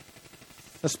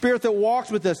 The Spirit that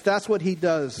walks with us, that's what he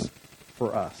does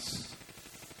for us.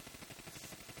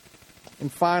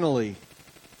 And finally,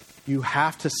 you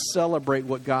have to celebrate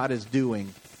what God is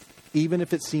doing. Even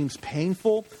if it seems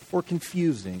painful or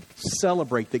confusing,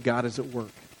 celebrate that God is at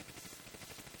work.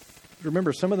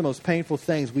 Remember, some of the most painful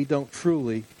things we don't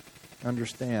truly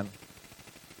understand.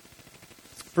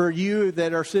 For you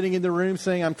that are sitting in the room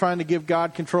saying, I'm trying to give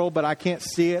God control, but I can't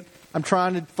see it. I'm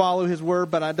trying to follow his word,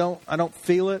 but I don't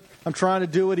feel it. I'm trying to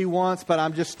do what he wants, but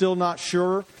I'm just still not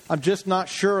sure. I'm just not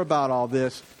sure about all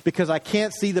this because I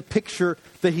can't see the picture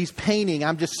that he's painting.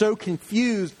 I'm just so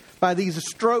confused by these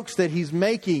strokes that he's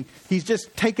making. He's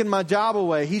just taken my job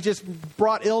away. He's just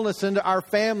brought illness into our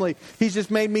family. He's just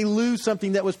made me lose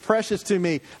something that was precious to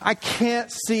me. I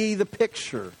can't see the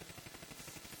picture.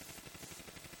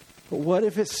 But what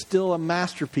if it's still a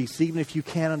masterpiece, even if you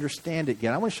can't understand it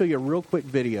yet? I want to show you a real quick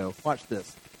video. Watch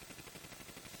this.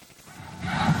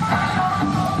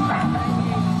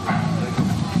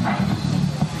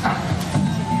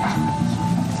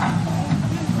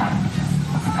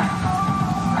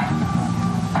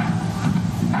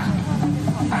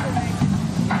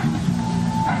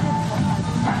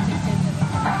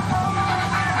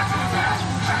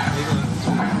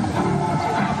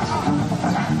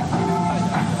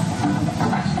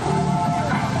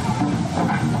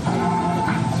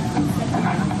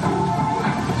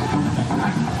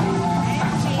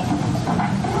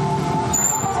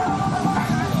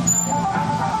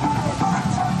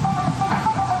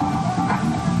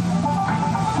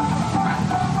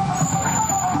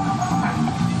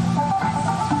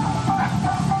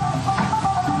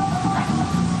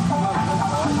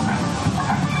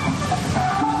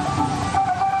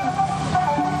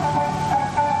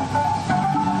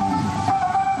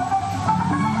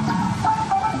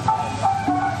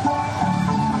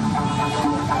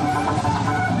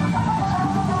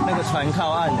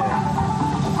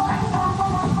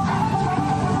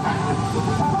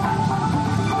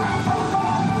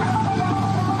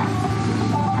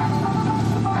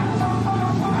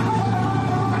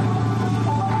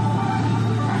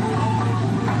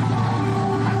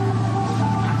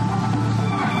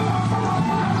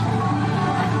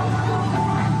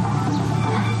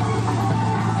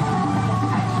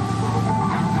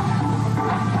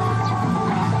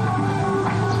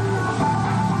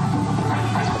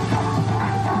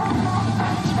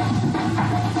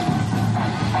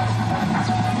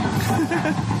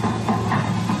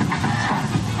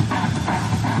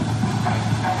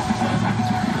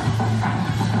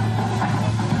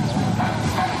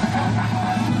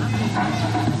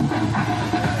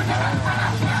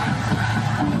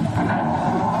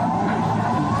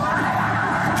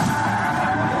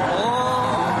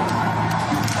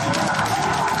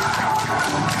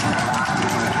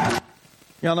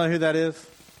 Y'all know who that is?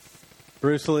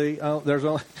 Bruce Lee. Oh, there's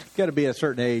only got to be a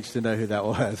certain age to know who that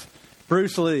was.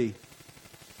 Bruce Lee.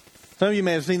 Some of you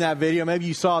may have seen that video. Maybe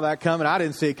you saw that coming. I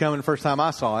didn't see it coming the first time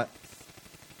I saw it.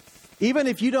 Even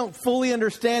if you don't fully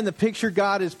understand the picture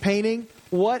God is painting,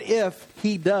 what if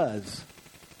He does?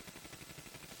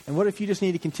 And what if you just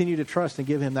need to continue to trust and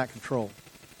give Him that control?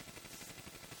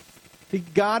 See,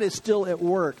 God is still at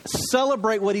work.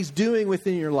 Celebrate what He's doing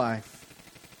within your life.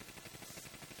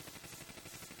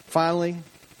 Finally,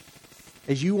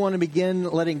 as you want to begin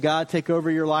letting God take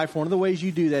over your life, one of the ways you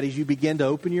do that is you begin to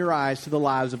open your eyes to the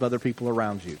lives of other people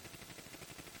around you.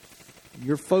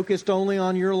 You're focused only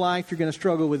on your life, you're going to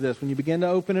struggle with this. When you begin to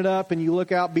open it up and you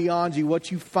look out beyond you, what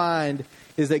you find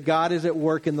is that God is at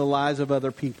work in the lives of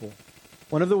other people.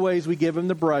 One of the ways we give Him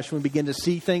the brush when we begin to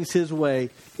see things His way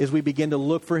is we begin to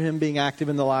look for Him being active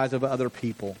in the lives of other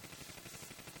people.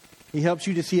 He helps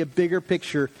you to see a bigger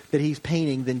picture that He's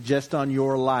painting than just on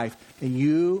your life. And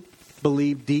you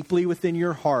believe deeply within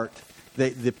your heart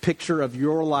that the picture of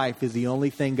your life is the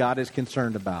only thing God is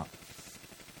concerned about.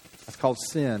 That's called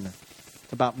sin.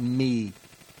 It's about me.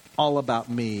 All about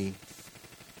me.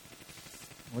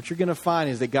 What you're going to find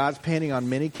is that God's painting on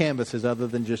many canvases other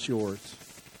than just yours.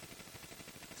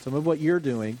 Some of what you're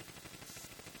doing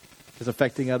is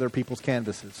affecting other people's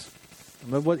canvases.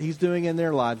 Some of what He's doing in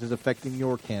their lives is affecting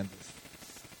your canvas.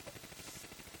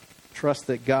 Trust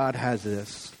that God has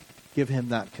this. Give Him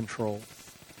that control.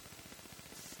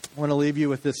 I want to leave you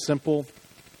with this simple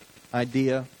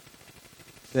idea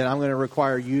that I'm going to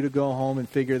require you to go home and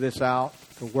figure this out,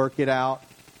 to work it out.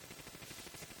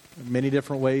 There are many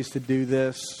different ways to do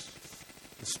this.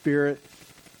 The Spirit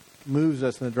moves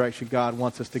us in the direction God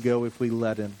wants us to go if we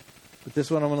let Him. But this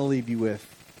is what I'm going to leave you with.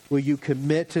 Will you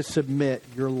commit to submit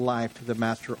your life to the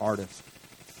Master Artist?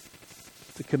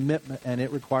 It's a commitment, and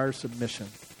it requires submission.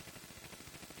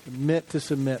 Commit to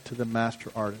submit to the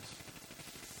Master Artist.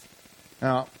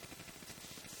 Now,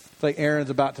 it's like Aaron's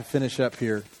about to finish up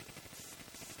here.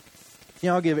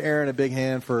 I'll give Aaron a big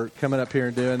hand for coming up here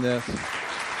and doing this.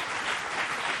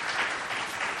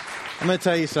 I'm going to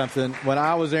tell you something. When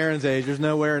I was Aaron's age, there's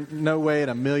no way in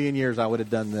a million years I would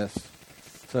have done this.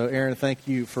 So, Aaron, thank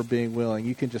you for being willing.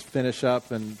 You can just finish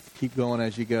up and keep going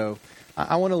as you go.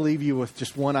 I want to leave you with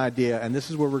just one idea, and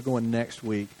this is where we're going next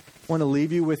week. want to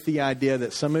leave you with the idea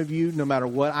that some of you, no matter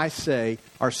what I say,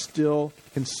 are still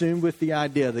consumed with the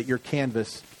idea that your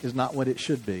canvas is not what it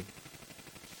should be.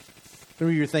 Some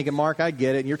of you are thinking, Mark, I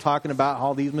get it. And you're talking about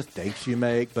all these mistakes you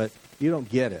make, but you don't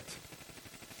get it.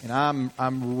 And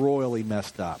I'm royally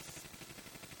messed up.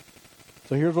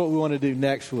 So here's what we want to do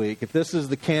next week. If this is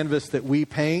the canvas that we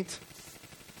paint,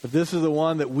 if this is the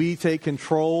one that we take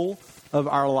control of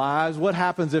our lives, what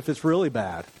happens if it's really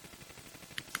bad?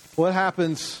 What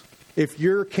happens if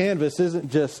your canvas isn't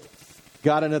just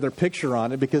got another picture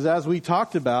on it? Because as we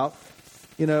talked about,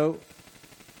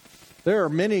 there are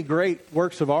many great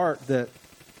works of art that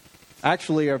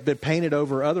actually have been painted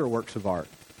over other works of art.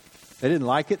 They didn't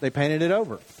like it, they painted it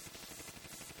over.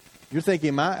 You're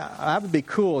thinking, that would be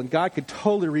cool, and God could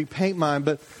totally repaint mine,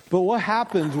 but what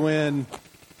happens when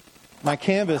my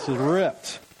canvas is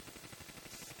ripped?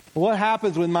 What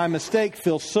happens when my mistake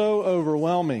feels so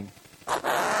overwhelming?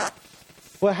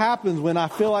 What happens when I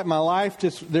feel like my life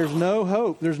there's no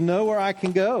hope, there's nowhere I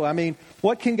can go? I mean,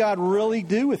 what can God really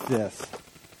do with this?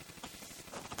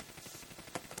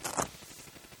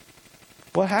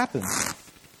 What happens?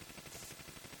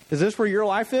 Is this where your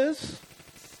life is?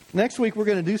 Next week, we're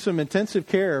going to do some intensive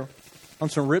care on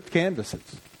some ripped canvases.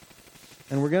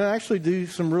 And we're going to actually do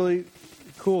some really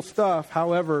cool stuff.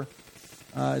 However,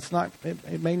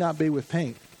 it may not be with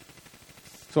paint.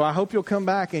 So I hope you'll come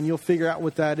back and you'll figure out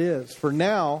what that is. For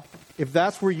now, if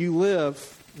that's where you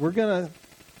live, we're going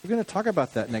to talk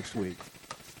about that next week.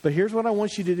 But here's what I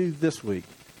want you to do this week.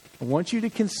 I want you to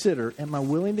consider, am I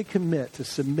willing to commit to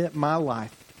submit my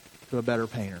life to a better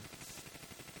painter?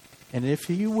 And if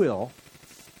you will,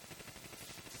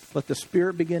 let the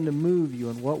Spirit begin to move you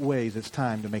in what ways it's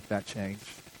time to make that change.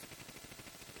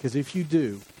 Because if you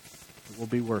do, it will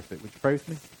be worth it. Would you pray with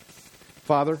me?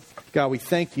 Father, God, we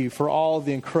thank you for all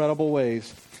the incredible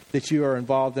ways that you are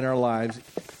involved in our lives.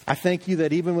 I thank you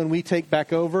that even when we take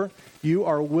back over, you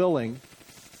are willing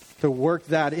to work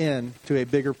that in to a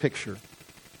bigger picture.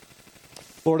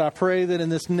 Lord, I pray that in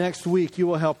this next week you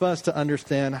will help us to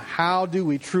understand, how do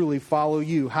we truly follow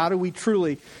you? How do we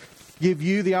truly give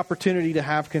you the opportunity to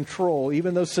have control?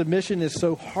 Even though submission is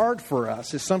so hard for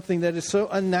us, it's something that is so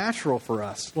unnatural for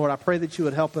us. Lord, I pray that you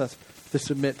would help us to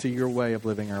submit to your way of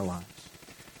living our lives.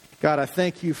 God, I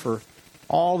thank you for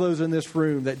all those in this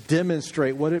room that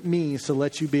demonstrate what it means to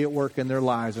let you be at work in their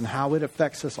lives and how it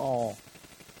affects us all.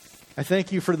 I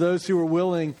thank you for those who are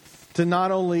willing to not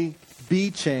only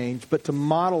be changed, but to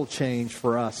model change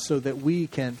for us so that we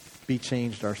can be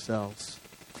changed ourselves.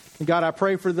 And God, I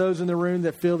pray for those in the room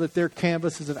that feel that their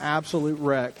canvas is an absolute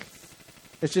wreck.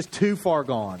 It's just too far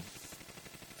gone.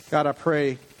 God, I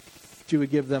pray that you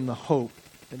would give them the hope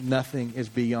that nothing is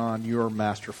beyond your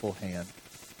masterful hand.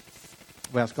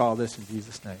 We ask all this in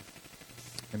Jesus' name.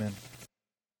 Amen.